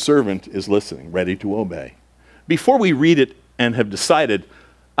 Your servant is listening, ready to obey. Before we read it and have decided,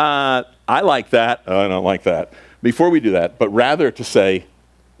 I like that, I don't like that. Before we do that, but rather to say,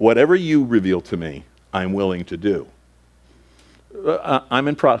 whatever you reveal to me, I'm willing to do. I'm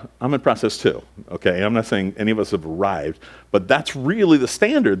in process too, okay? I'm not saying any of us have arrived, but that's really the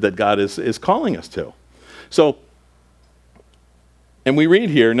standard that God is calling us to. So, and we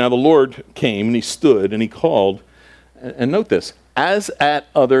read here, now the Lord came and he stood and he called, and note this, as at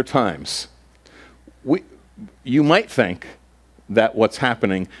other times. You might think that what's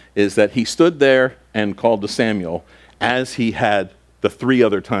happening is that he stood there and called to Samuel as he had the 3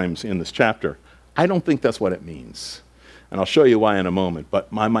 other times in this chapter. I don't think that's what it means. And I'll show you why in a moment.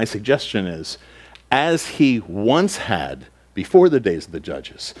 But my suggestion is, as he once had before the days of the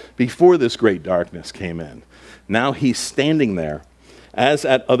judges, before this great darkness came in, now he's standing there as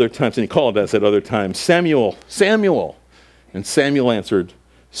at other times, and he called as at other times, Samuel, Samuel. And Samuel answered,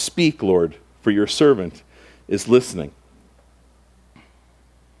 speak, Lord, for your servant is listening.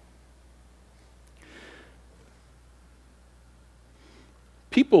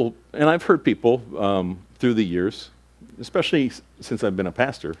 People, and I've heard people through the years, especially since I've been a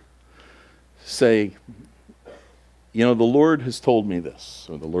pastor, say, you know, the Lord has told me this,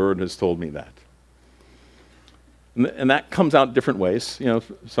 or the Lord has told me that. And that comes out different ways. You know,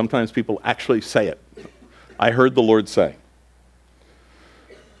 sometimes people actually say it. I heard the Lord say.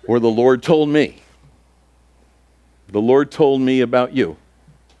 Or the Lord told me. The Lord told me about you.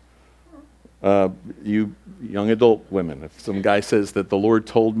 You young adult women, if some guy says that the Lord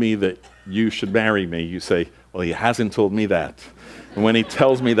told me that you should marry me, you say, well, he hasn't told me that. And when he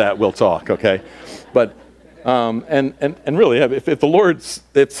tells me that, we'll talk, okay? But, and really,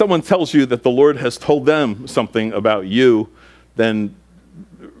 if someone tells you that the Lord has told them something about you, then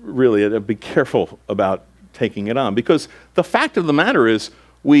really, be careful about taking it on. Because the fact of the matter is,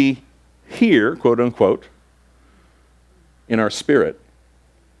 we hear, quote unquote, in our spirit,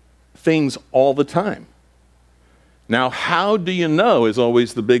 things all the time. Now, how do you know is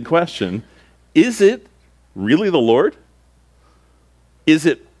always the big question. Is it really the Lord? Is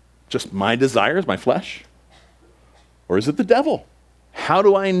it just my desires, my flesh? Or is it the devil? How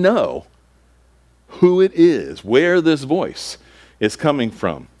do I know who it is, where this voice is coming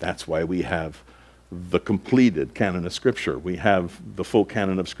from? That's why we have the completed canon of Scripture. We have the full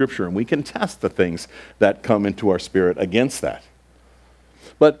canon of Scripture, and we can test the things that come into our spirit against that.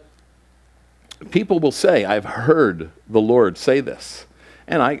 But people will say, I've heard the Lord say this.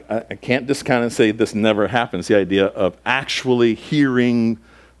 And I can't discount and say this never happens, the idea of actually hearing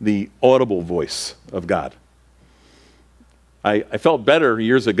the audible voice of God. I felt better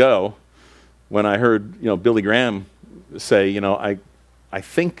years ago when I heard, Billy Graham say, I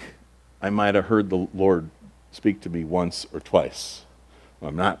think I might have heard the Lord speak to me once or twice. Well,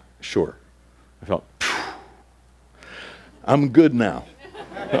 I'm not sure. I felt, I'm good now.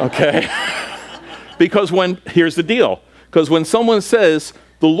 Okay? Because here's the deal. Because when someone says,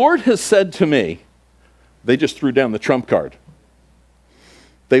 the Lord has said to me, they just threw down the trump card.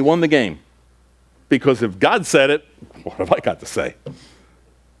 They won the game. Because if God said it, what have I got to say?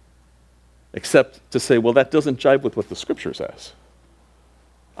 Except to say, well, that doesn't jive with what the Scripture says.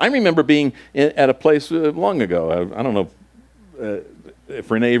 I remember being at a place long ago. I don't know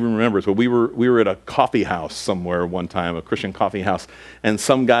if Renee even remembers, but we were at a coffee house somewhere one time, a Christian coffee house, and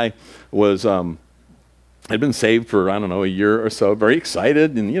some guy was I'd been saved for, I don't know, a year or so, very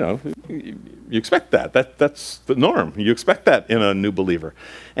excited, and you expect that. That's the norm. You expect that in a new believer.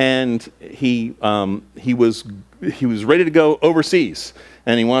 And he was ready to go overseas,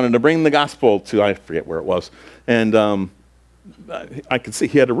 and he wanted to bring the gospel to, I forget where it was, and I could see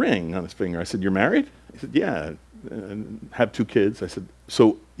he had a ring on his finger. I said, "You're married?" He said, "Yeah, and have 2 kids." I said,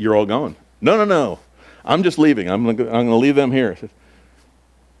 "So you're all going?" No. I'm just leaving. I'm going to leave them here." I said,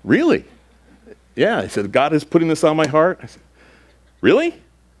 "Really?" "Yeah." He said, "God is putting this on my heart." I said, "Really?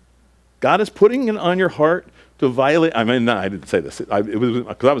 God is putting it on your heart to violate?" I mean, no, I didn't say this. It was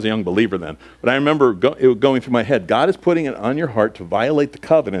because I was a young believer then. But I remember it going through my head. God is putting it on your heart to violate the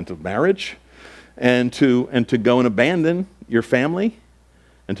covenant of marriage, and to go and abandon your family,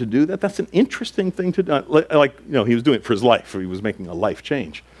 and to do that. That's an interesting thing to do. Like he was doing it for his life. He was making a life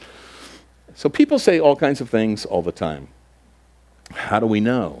change. So people say all kinds of things all the time. How do we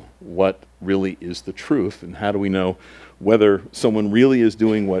know what really is the truth, and how do we know whether someone really is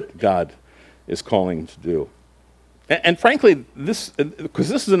doing what God is calling to do? And frankly, because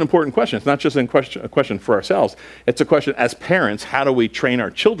this is an important question. It's not just a question for ourselves. It's a question as parents. How do we train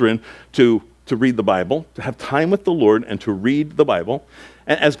our children to read the Bible, to have time with the Lord, and to read the Bible?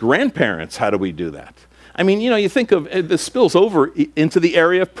 And as grandparents, how do we do that? I mean, you think of this spills over into the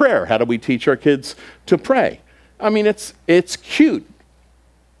area of prayer. How do we teach our kids to pray? I mean, it's cute.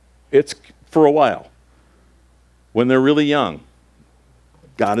 It's for a while. When they're really young,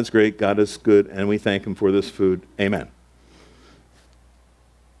 God is great, God is good, and we thank him for this food. Amen.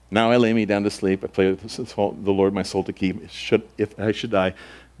 Now I lay me down to sleep. I pray with the Lord my soul to keep. If I should die,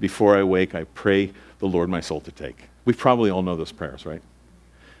 before I wake, I pray the Lord my soul to take. We probably all know those prayers, right?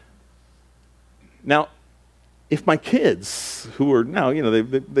 Now, if my kids, who are now,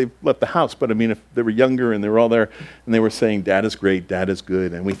 they've left the house, but I mean, if they were younger and they were all there and they were saying, "Dad is great, Dad is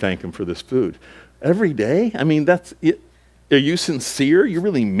good, and we thank him for this food," every day, I mean, that's it. Are you sincere? You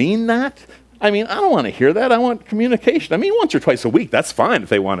really mean that? I mean, I don't want to hear that. I want communication. I mean, once or twice a week, that's fine if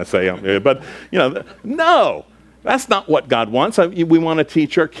they want to say, but, no. That's not what God wants. We want to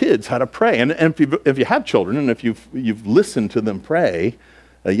teach our kids how to pray. And if you have children, and if you've listened to them pray,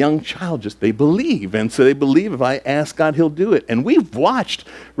 a young child they believe. And so they believe if I ask God, he'll do it. And we've watched,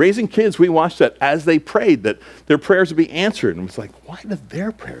 raising kids, we watched that as they prayed, that their prayers would be answered. And it's like, why do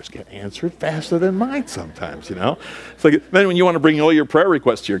their prayers get answered faster than mine sometimes, It's like, then when you want to bring all your prayer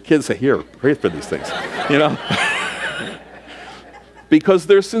requests to your kids, say, "Here, pray for these things," Because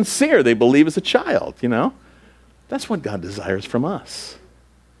they're sincere. They believe as a child, That's what God desires from us.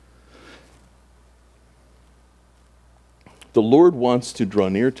 The Lord wants to draw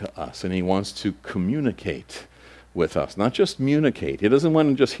near to us, and he wants to communicate with us, not just communicate. He doesn't want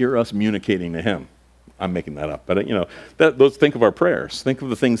to just hear us communicating to him. I'm making that up, but think of our prayers. Think of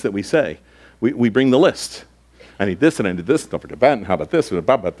the things that we say. We bring the list. I need this, and I need this, don't forget that, and how about this,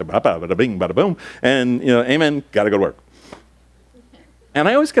 bada bing, bada boom, and amen, got to go to work. And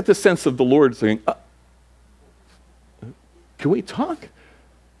I always get this sense of the Lord saying, "Can we talk?"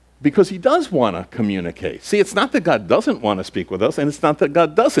 Because he does want to communicate. See, it's not that God doesn't want to speak with us, and it's not that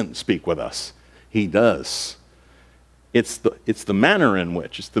God doesn't speak with us. He does. It's the manner in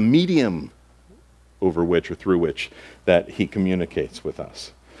which, it's the medium over which or through which that he communicates with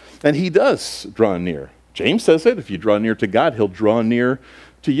us. And he does draw near. James says it, if you draw near to God, he'll draw near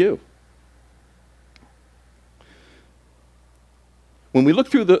to you. When we look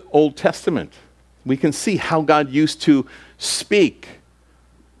through the Old Testament, we can see how God used to speak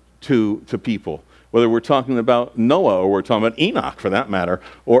to people, whether we're talking about Noah or we're talking about Enoch, for that matter,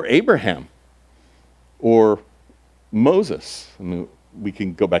 or Abraham, or Moses. I mean, we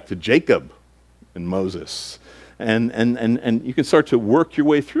can go back to Jacob and Moses, and you can start to work your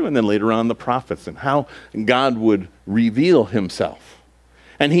way through, and then later on the prophets, and how God would reveal himself.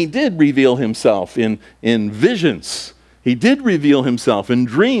 And he did reveal himself in visions. He did reveal himself in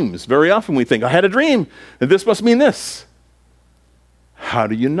dreams. Very often we think, "I had a dream, and this must mean this." How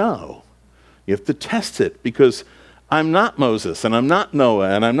do you know? You have to test it, because I'm not Moses, and I'm not Noah,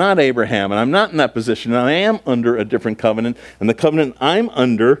 and I'm not Abraham, and I'm not in that position, and I am under a different covenant, and the covenant I'm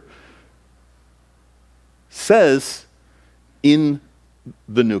under says in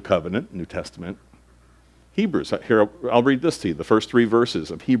the New Covenant, New Testament, Hebrews. Here, I'll read this to you, the first 3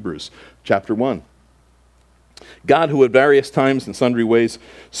 verses of Hebrews chapter 1. God, who at various times and sundry ways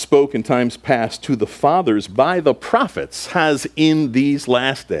spoke in times past to the fathers by the prophets, has in these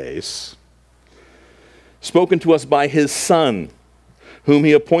last days spoken to us by his Son, whom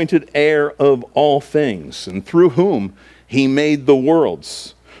he appointed heir of all things, and through whom he made the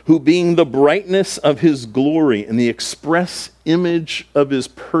worlds, who being the brightness of his glory and the express image of his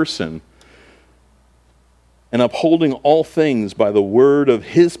person, and upholding all things by the word of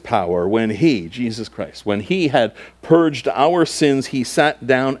his power, when he, Jesus Christ, when he had purged our sins, he sat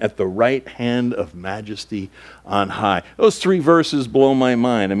down at the right hand of majesty on high. Those 3 verses blow my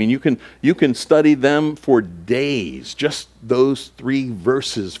mind. I mean, you can study them for days, just those 3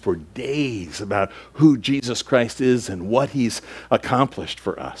 verses for days, about who Jesus Christ is and what he's accomplished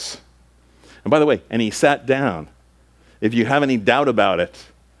for us. And by the way, and he sat down. If you have any doubt about it,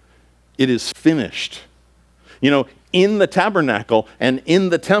 it is finished. You know, in the tabernacle and in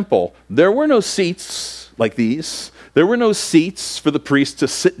the temple, there were no seats like these. There were no seats for the priests to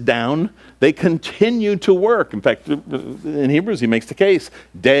sit down. They continued to work. In fact, in Hebrews, he makes the case,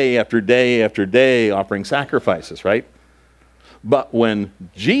 day after day after day, offering sacrifices, right? But when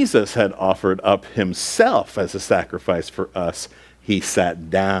Jesus had offered up himself as a sacrifice for us, he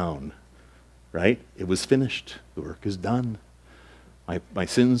sat down, right? It was finished. The work is done. My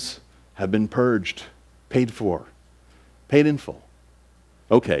sins have been purged. Paid for, paid in full.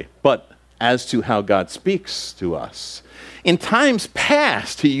 Okay, but as to how God speaks to us, in times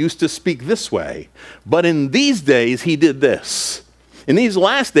past he used to speak this way, but in these days he did this. In these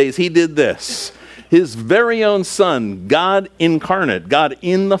last days he did this. His very own Son, God incarnate, God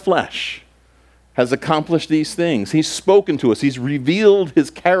in the flesh, has accomplished these things. He's spoken to us. He's revealed his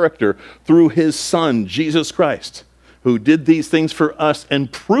character through his Son, Jesus Christ, who did these things for us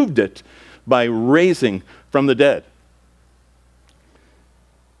and proved it by raising from the dead.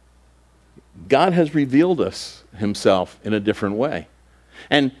 God has revealed us himself in a different way.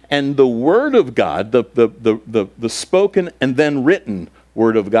 And the word of God, the spoken and then written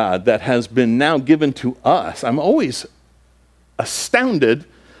word of God that has been now given to us, I'm always astounded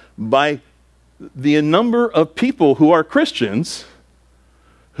by the number of people who are Christians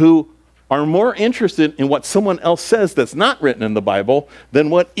who are more interested in what someone else says that's not written in the Bible than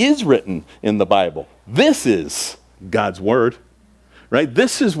what is written in the Bible. This is God's word, right?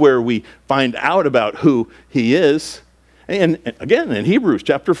 This is where we find out about who he is. And again, in Hebrews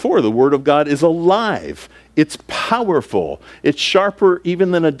chapter 4, the word of God is alive. It's powerful. It's sharper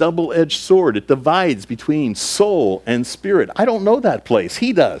even than a double-edged sword. It divides between soul and spirit. I don't know that place.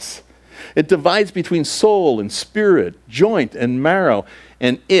 He does. It divides between soul and spirit, joint and marrow,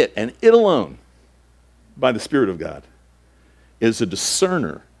 and it alone, by the Spirit of God, is a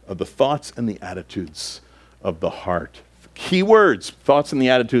discerner of the thoughts and the attitudes of the heart. Key words, thoughts and the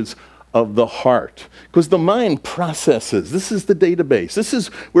attitudes of the heart. Because the mind processes. This is the database. This is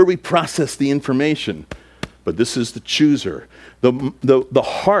where we process the information. But this is the chooser. The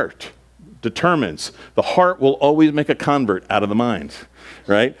heart determines. The heart will always make a convert out of the mind,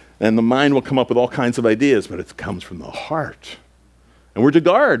 right? And the mind will come up with all kinds of ideas, but it comes from the heart. And we're to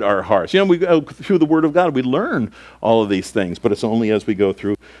guard our hearts. You know, we go through the Word of God, we learn all of these things, but it's only as we go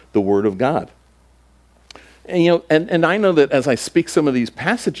through the Word of God. And, you know, and I know that as I speak some of these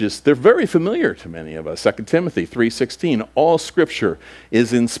passages, they're very familiar to many of us. 2 Timothy 3:16, all Scripture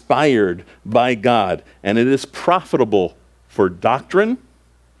is inspired by God, and it is profitable for doctrine,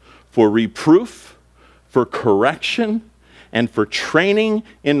 for reproof, for correction, and for training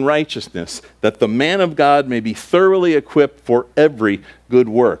in righteousness, that the man of God may be thoroughly equipped for every good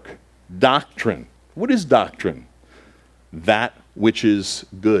work. Doctrine. What is doctrine? That which is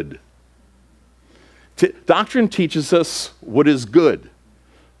good. Doctrine teaches us what is good.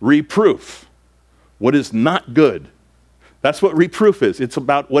 Reproof, what is not good. That's what reproof is. It's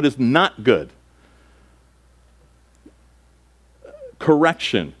about what is not good.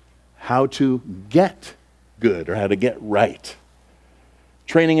 Correction, how to get good or how to get right.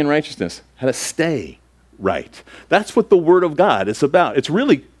 Training in righteousness, how to stay right. That's what the Word of God is about. It's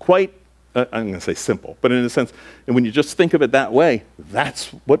really quite, I'm going to say simple, but in a sense, and when you just think of it that way, that's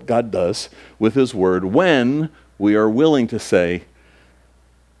what God does with his Word when we are willing to say,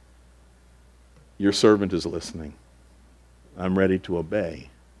 your servant is listening. I'm ready to obey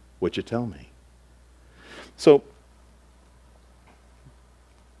what you tell me. So,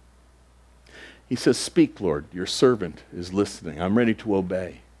 he says, speak, Lord, your servant is listening. I'm ready to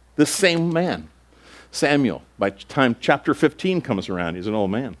obey. This same man, Samuel, by the time chapter 15 comes around, he's an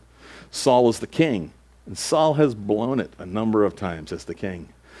old man. Saul is the king, and Saul has blown it a number of times as the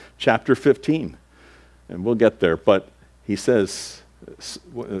king. Chapter 15, and we'll get there, but he says,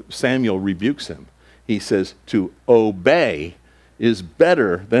 Samuel rebukes him. He says, to obey is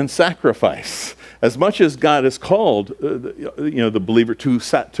better than sacrifice. As much as God has called the believer to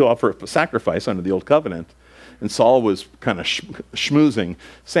offer a sacrifice under the old covenant, and Saul was kind of schmoozing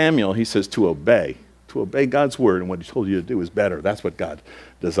Samuel, he says to obey God's word and what he told you to do is better. That's what God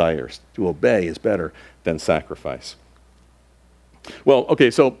desires. To obey is better than sacrifice. Well,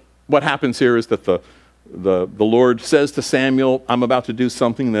 okay, so what happens here is that the Lord says to Samuel, I'm about to do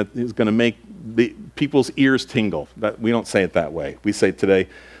something that is going to make the people's ears tingle. We don't say it that way. We say today,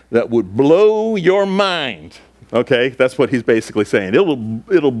 that would blow your mind. Okay, that's what he's basically saying.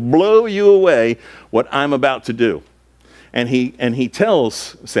 It'll blow you away what I'm about to do. And he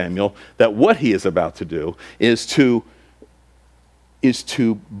tells Samuel that what he is about to do is to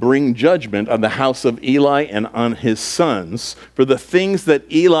bring judgment on the house of Eli and on his sons for the things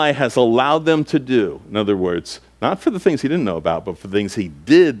that Eli has allowed them to do. In other words, not for the things he didn't know about, but for the things he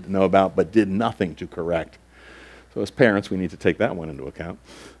did know about but did nothing to correct. So as parents, we need to take that one into account.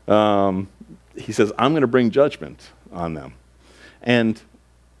 He says, I'm going to bring judgment on them. And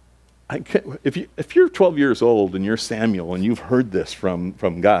if you're 12 years old and you're Samuel and you've heard this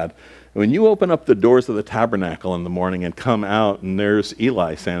from God, when you open up the doors of the tabernacle in the morning and come out and there's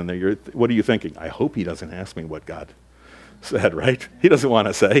Eli standing there, what are you thinking? I hope he doesn't ask me what God said, right? He doesn't want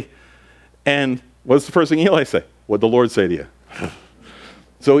to say. And what's the first thing Eli say? What'd the Lord say to you?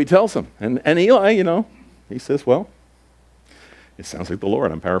 So he tells him. And Eli, he says, well, it sounds like the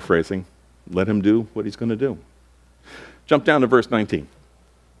Lord. I'm paraphrasing. Let him do what he's going to do. Jump down to verse 19.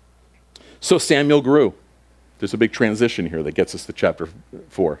 So Samuel grew. There's a big transition here that gets us to chapter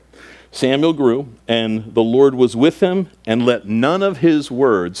 4. Samuel grew, and the Lord was with him, and let none of his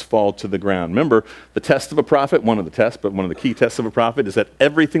words fall to the ground. Remember, the test of a prophet, one of the tests, but one of the key tests of a prophet is that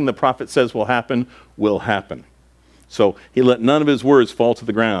everything the prophet says will happen, will happen. So he let none of his words fall to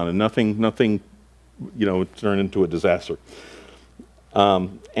the ground, and nothing turn into a disaster.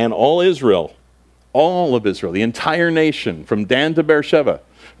 And all of Israel, the entire nation, from Dan to Beersheba,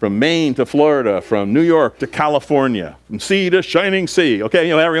 from Maine to Florida, from New York to California, from sea to shining sea, okay,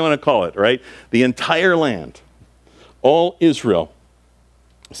 however you want to call it, right? The entire land, all Israel,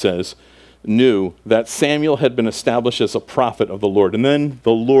 says, knew that Samuel had been established as a prophet of the Lord. And then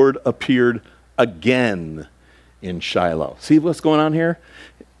the Lord appeared again in Shiloh. See what's going on here?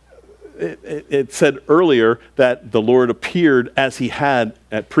 It said earlier that the Lord appeared as he had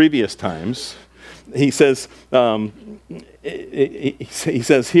at previous times. He says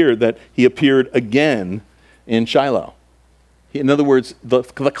here that he appeared again in Shiloh. In other words, the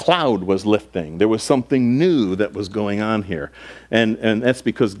cloud was lifting. There was something new that was going on here. And that's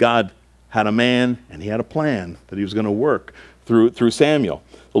because God had a man and he had a plan that he was going to work through Samuel.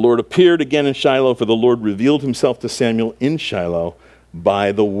 The Lord appeared again in Shiloh, for the Lord revealed himself to Samuel in Shiloh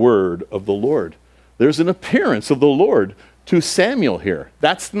by the word of the Lord. There's an appearance of the Lord to Samuel here.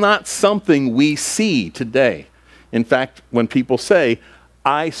 That's not something we see today. In fact, when people say,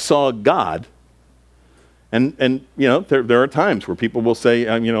 I saw God, and there are times where people will say,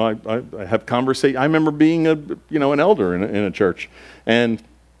 I have conversation. I remember being an elder in a church, and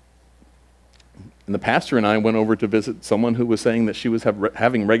the pastor and I went over to visit someone who was saying that she was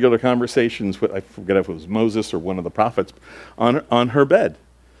having regular conversations with, I forget if it was Moses or one of the prophets, on her bed.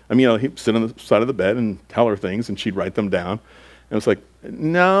 He'd sit on the side of the bed and tell her things, and she'd write them down. And it was like,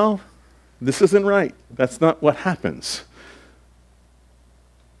 no, this isn't right. That's not what happens.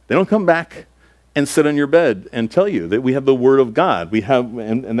 They don't come back and sit on your bed and tell you that we have the Word of God. We have,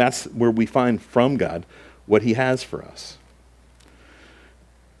 and that's where we find from God what He has for us.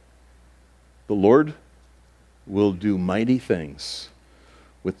 The Lord will do mighty things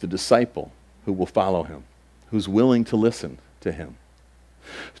with the disciple who will follow Him, who's willing to listen to Him.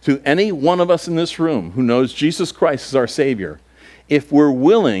 To any one of us in this room who knows Jesus Christ is our Savior, if we're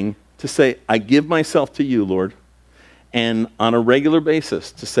willing to say, I give myself to you, Lord, and on a regular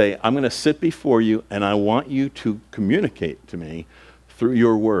basis to say, I'm going to sit before you and I want you to communicate to me through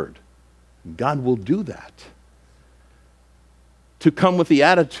your word, God will do that. To come with the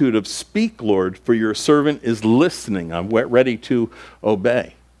attitude of, speak, Lord, for your servant is listening. I'm ready to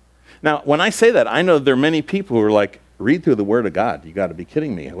obey. Now, when I say that, I know there are many people who are like, read through the Word of God. You got to be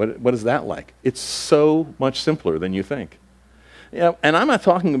kidding me. What is that like? It's so much simpler than you think. And I'm not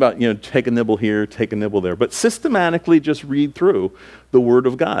talking about, take a nibble here, take a nibble there, but systematically just read through the Word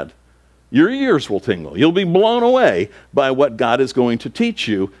of God. Your ears will tingle. You'll be blown away by what God is going to teach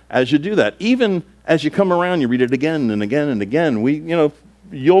you as you do that. Even as you come around, you read it again and again and again.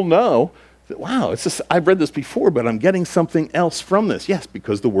 You'll know that, wow, I've read this before, but I'm getting something else from this. Yes,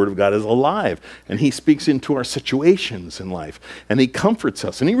 because the Word of God is alive, and He speaks into our situations in life, and He comforts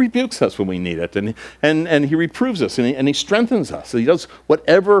us, and He rebukes us when we need it, and He reproves us, and He strengthens us. So He does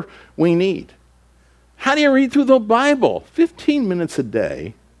whatever we need. How do you read through the Bible? 15 minutes a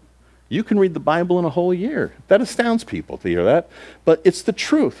day. You can read the Bible in a whole year. That astounds people to hear that, but it's the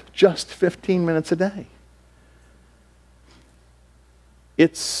truth. Just 15 minutes a day.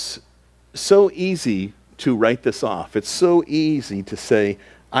 It's so easy to write this off. It's so easy to say,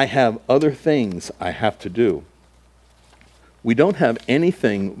 I have other things I have to do. We don't have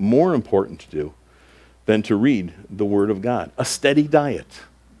anything more important to do than to read the Word of God, a steady diet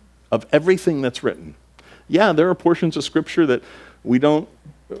of everything that's written. Yeah, there are portions of Scripture that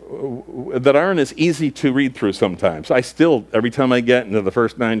that aren't as easy to read through sometimes. I still, every time I get into the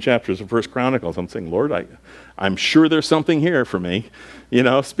first 9 chapters of 1 Chronicles, I'm saying, Lord, I'm sure there's something here for me.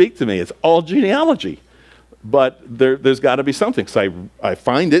 Speak to me. It's all genealogy. But there's got to be something, because I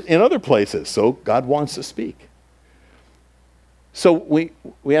find it in other places. So God wants to speak. So we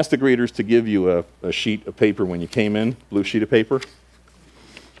asked the greeters to give you a sheet of paper when you came in, blue sheet of paper.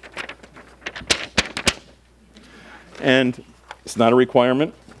 And it's not a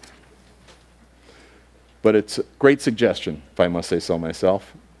requirement, but it's a great suggestion, if I must say so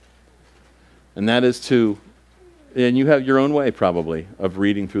myself. And that is and you have your own way probably of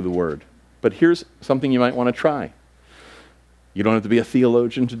reading through the Word. But here's something you might want to try. You don't have to be a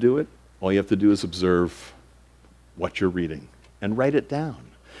theologian to do it. All you have to do is observe what you're reading and write it down.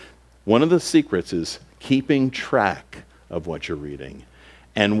 One of the secrets is keeping track of what you're reading.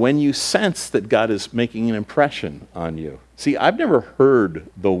 And when you sense that God is making an impression on you. See, I've never heard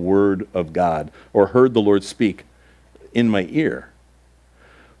the Word of God or heard the Lord speak in my ear,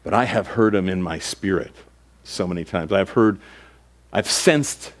 but I have heard Him in my spirit so many times. I've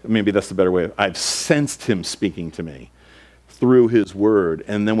sensed, maybe that's the better way, I've sensed Him speaking to me through His Word.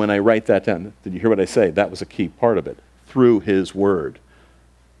 And then when I write that down, did you hear what I say? That was a key part of it, through His Word.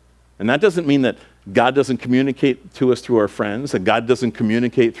 And that doesn't mean that God doesn't communicate to us through our friends, that God doesn't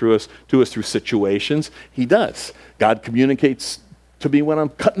communicate to us through situations. He does. God communicates to me when I'm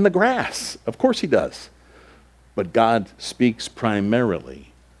cutting the grass. Of course He does. But God speaks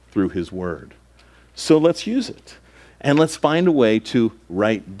primarily through His Word. So let's use it. And let's find a way to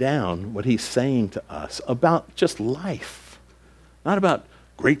write down what He's saying to us about just life. Not about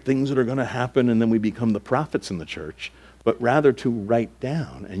great things that are going to happen and then we become the prophets in the church, but rather to write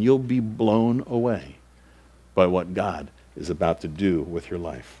down, and you'll be blown away by what God is about to do with your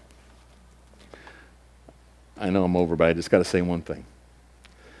life. I know I'm over, but I just got to say one thing.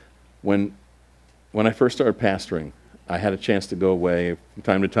 When I first started pastoring, I had a chance to go away from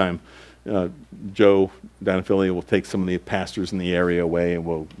time to time. Joe down in Philly will take some of the pastors in the area away, and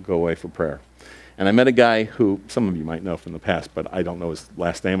we'll go away for prayer. And I met a guy who some of you might know from the past, but I don't know his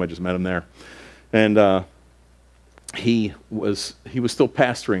last name. I just met him there. And he was still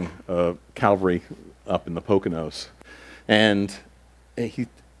pastoring Calvary up in the Poconos. And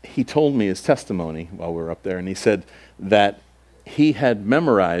he told me his testimony while we were up there, and he said that he had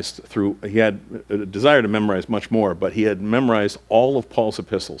he had a desire to memorize much more, but he had memorized all of Paul's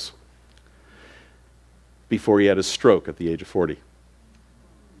epistles before he had his stroke at the age of 40.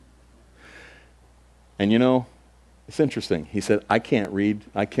 And it's interesting. He said, I can't read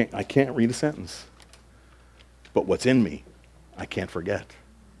a sentence. But what's in me, I can't forget.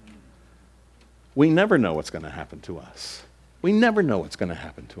 We never know what's going to happen to us. We never know what's going to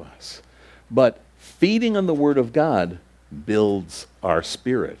happen to us. But feeding on the Word of God builds our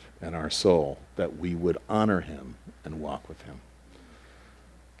spirit and our soul that we would honor Him and walk with Him.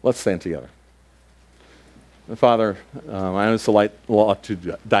 Let's stand together. Father, I know it's a lot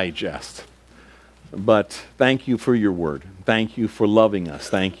to digest, but thank You for Your Word. Thank You for loving us.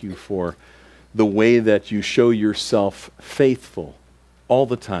 Thank You for the way that You show Yourself faithful all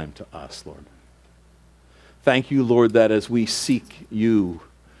the time to us, Lord. Thank You, Lord, that as we seek You,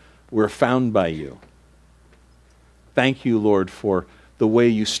 we're found by You. Thank You, Lord, for the way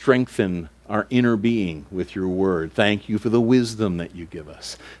You strengthen our inner being with Your Word. Thank You for the wisdom that You give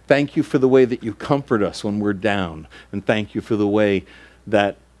us. Thank You for the way that You comfort us when we're down. And thank You for the way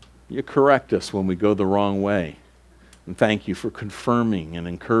that You correct us when we go the wrong way. And thank You for confirming and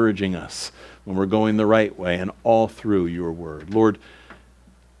encouraging us when we're going the right way, and all through Your Word. Lord,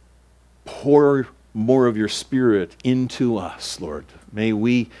 pour more of Your Spirit into us, Lord. May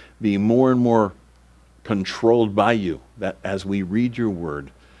we be more and more controlled by You, that as we read Your Word,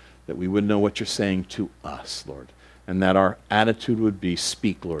 that we would know what You're saying to us, Lord, and that our attitude would be,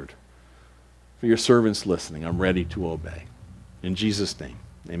 speak, Lord. For Your servants listening, I'm ready to obey. In Jesus' name,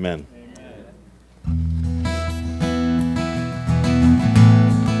 amen.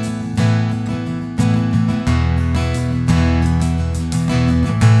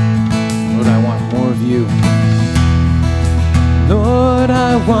 Lord, I want more of You. Lord,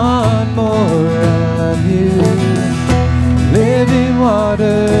 I want more of You. Living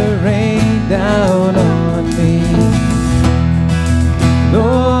water, rain down on me.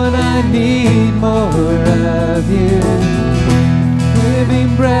 Lord, I need more of You.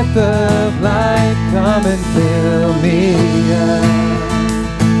 Living breath of life, come and fill me up.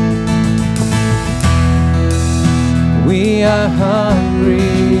 We are hungry.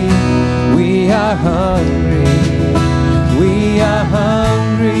 We are hungry. We are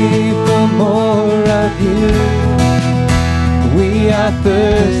hungry for more of you. We are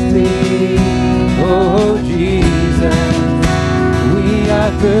thirsty, oh Jesus. We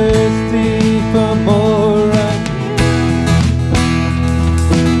are thirsty for more of you.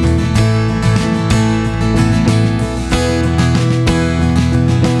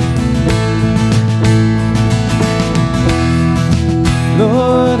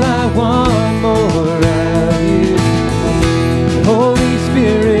 Lord, I want more of you. Holy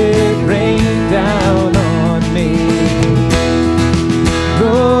Spirit, rain down on me.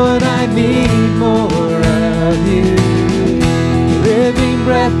 Lord, I need more of you. Living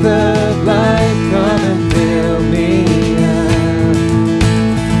breath of life, come and fill me up.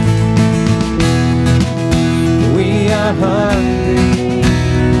 We are hungry.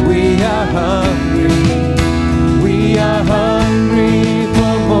 We are hungry. We are hungry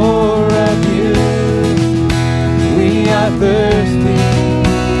for more of you. We are thirsty,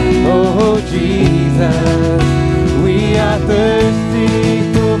 oh Jesus. We are thirsty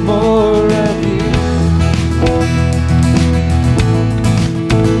for more of you.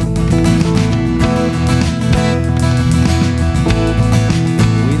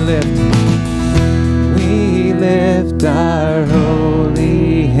 We lift our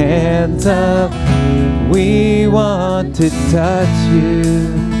holy hands up. We want to touch you.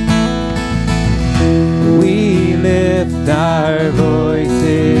 We lift our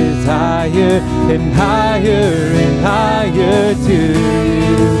voices higher and higher and higher to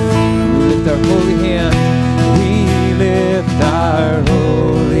you. We lift our holy hands. We lift our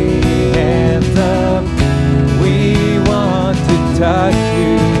holy hands up. We want to touch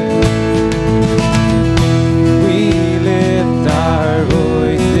you. We lift our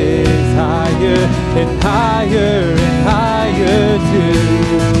voices higher and higher and higher to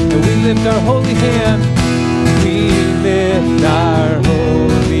you. And we lift our holy hands. We lift our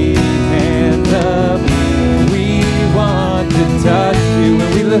holy hands up. We want to touch you.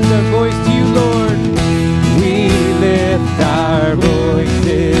 And we lift our voice to you, Lord. We lift our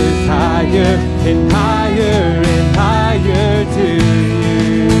voices higher and higher and higher to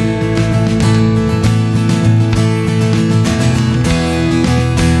you.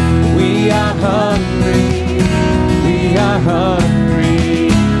 We are hungry. We are hungry.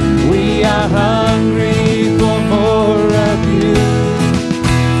 We are hungry for more of you.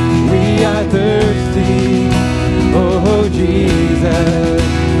 We are thirsty, oh Jesus.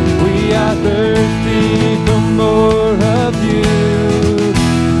 We are thirsty for more of you.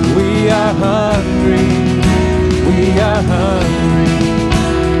 We are hungry. We are hungry.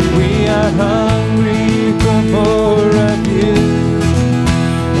 We are hungry for more of you.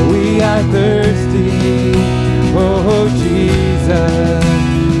 We are thirsty, oh Jesus.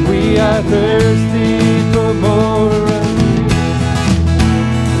 We are thirsty for more of you.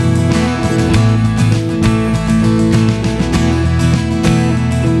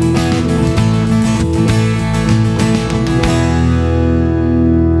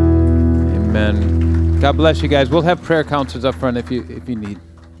 Amen. God bless you guys. We'll have prayer counselors up front if you need.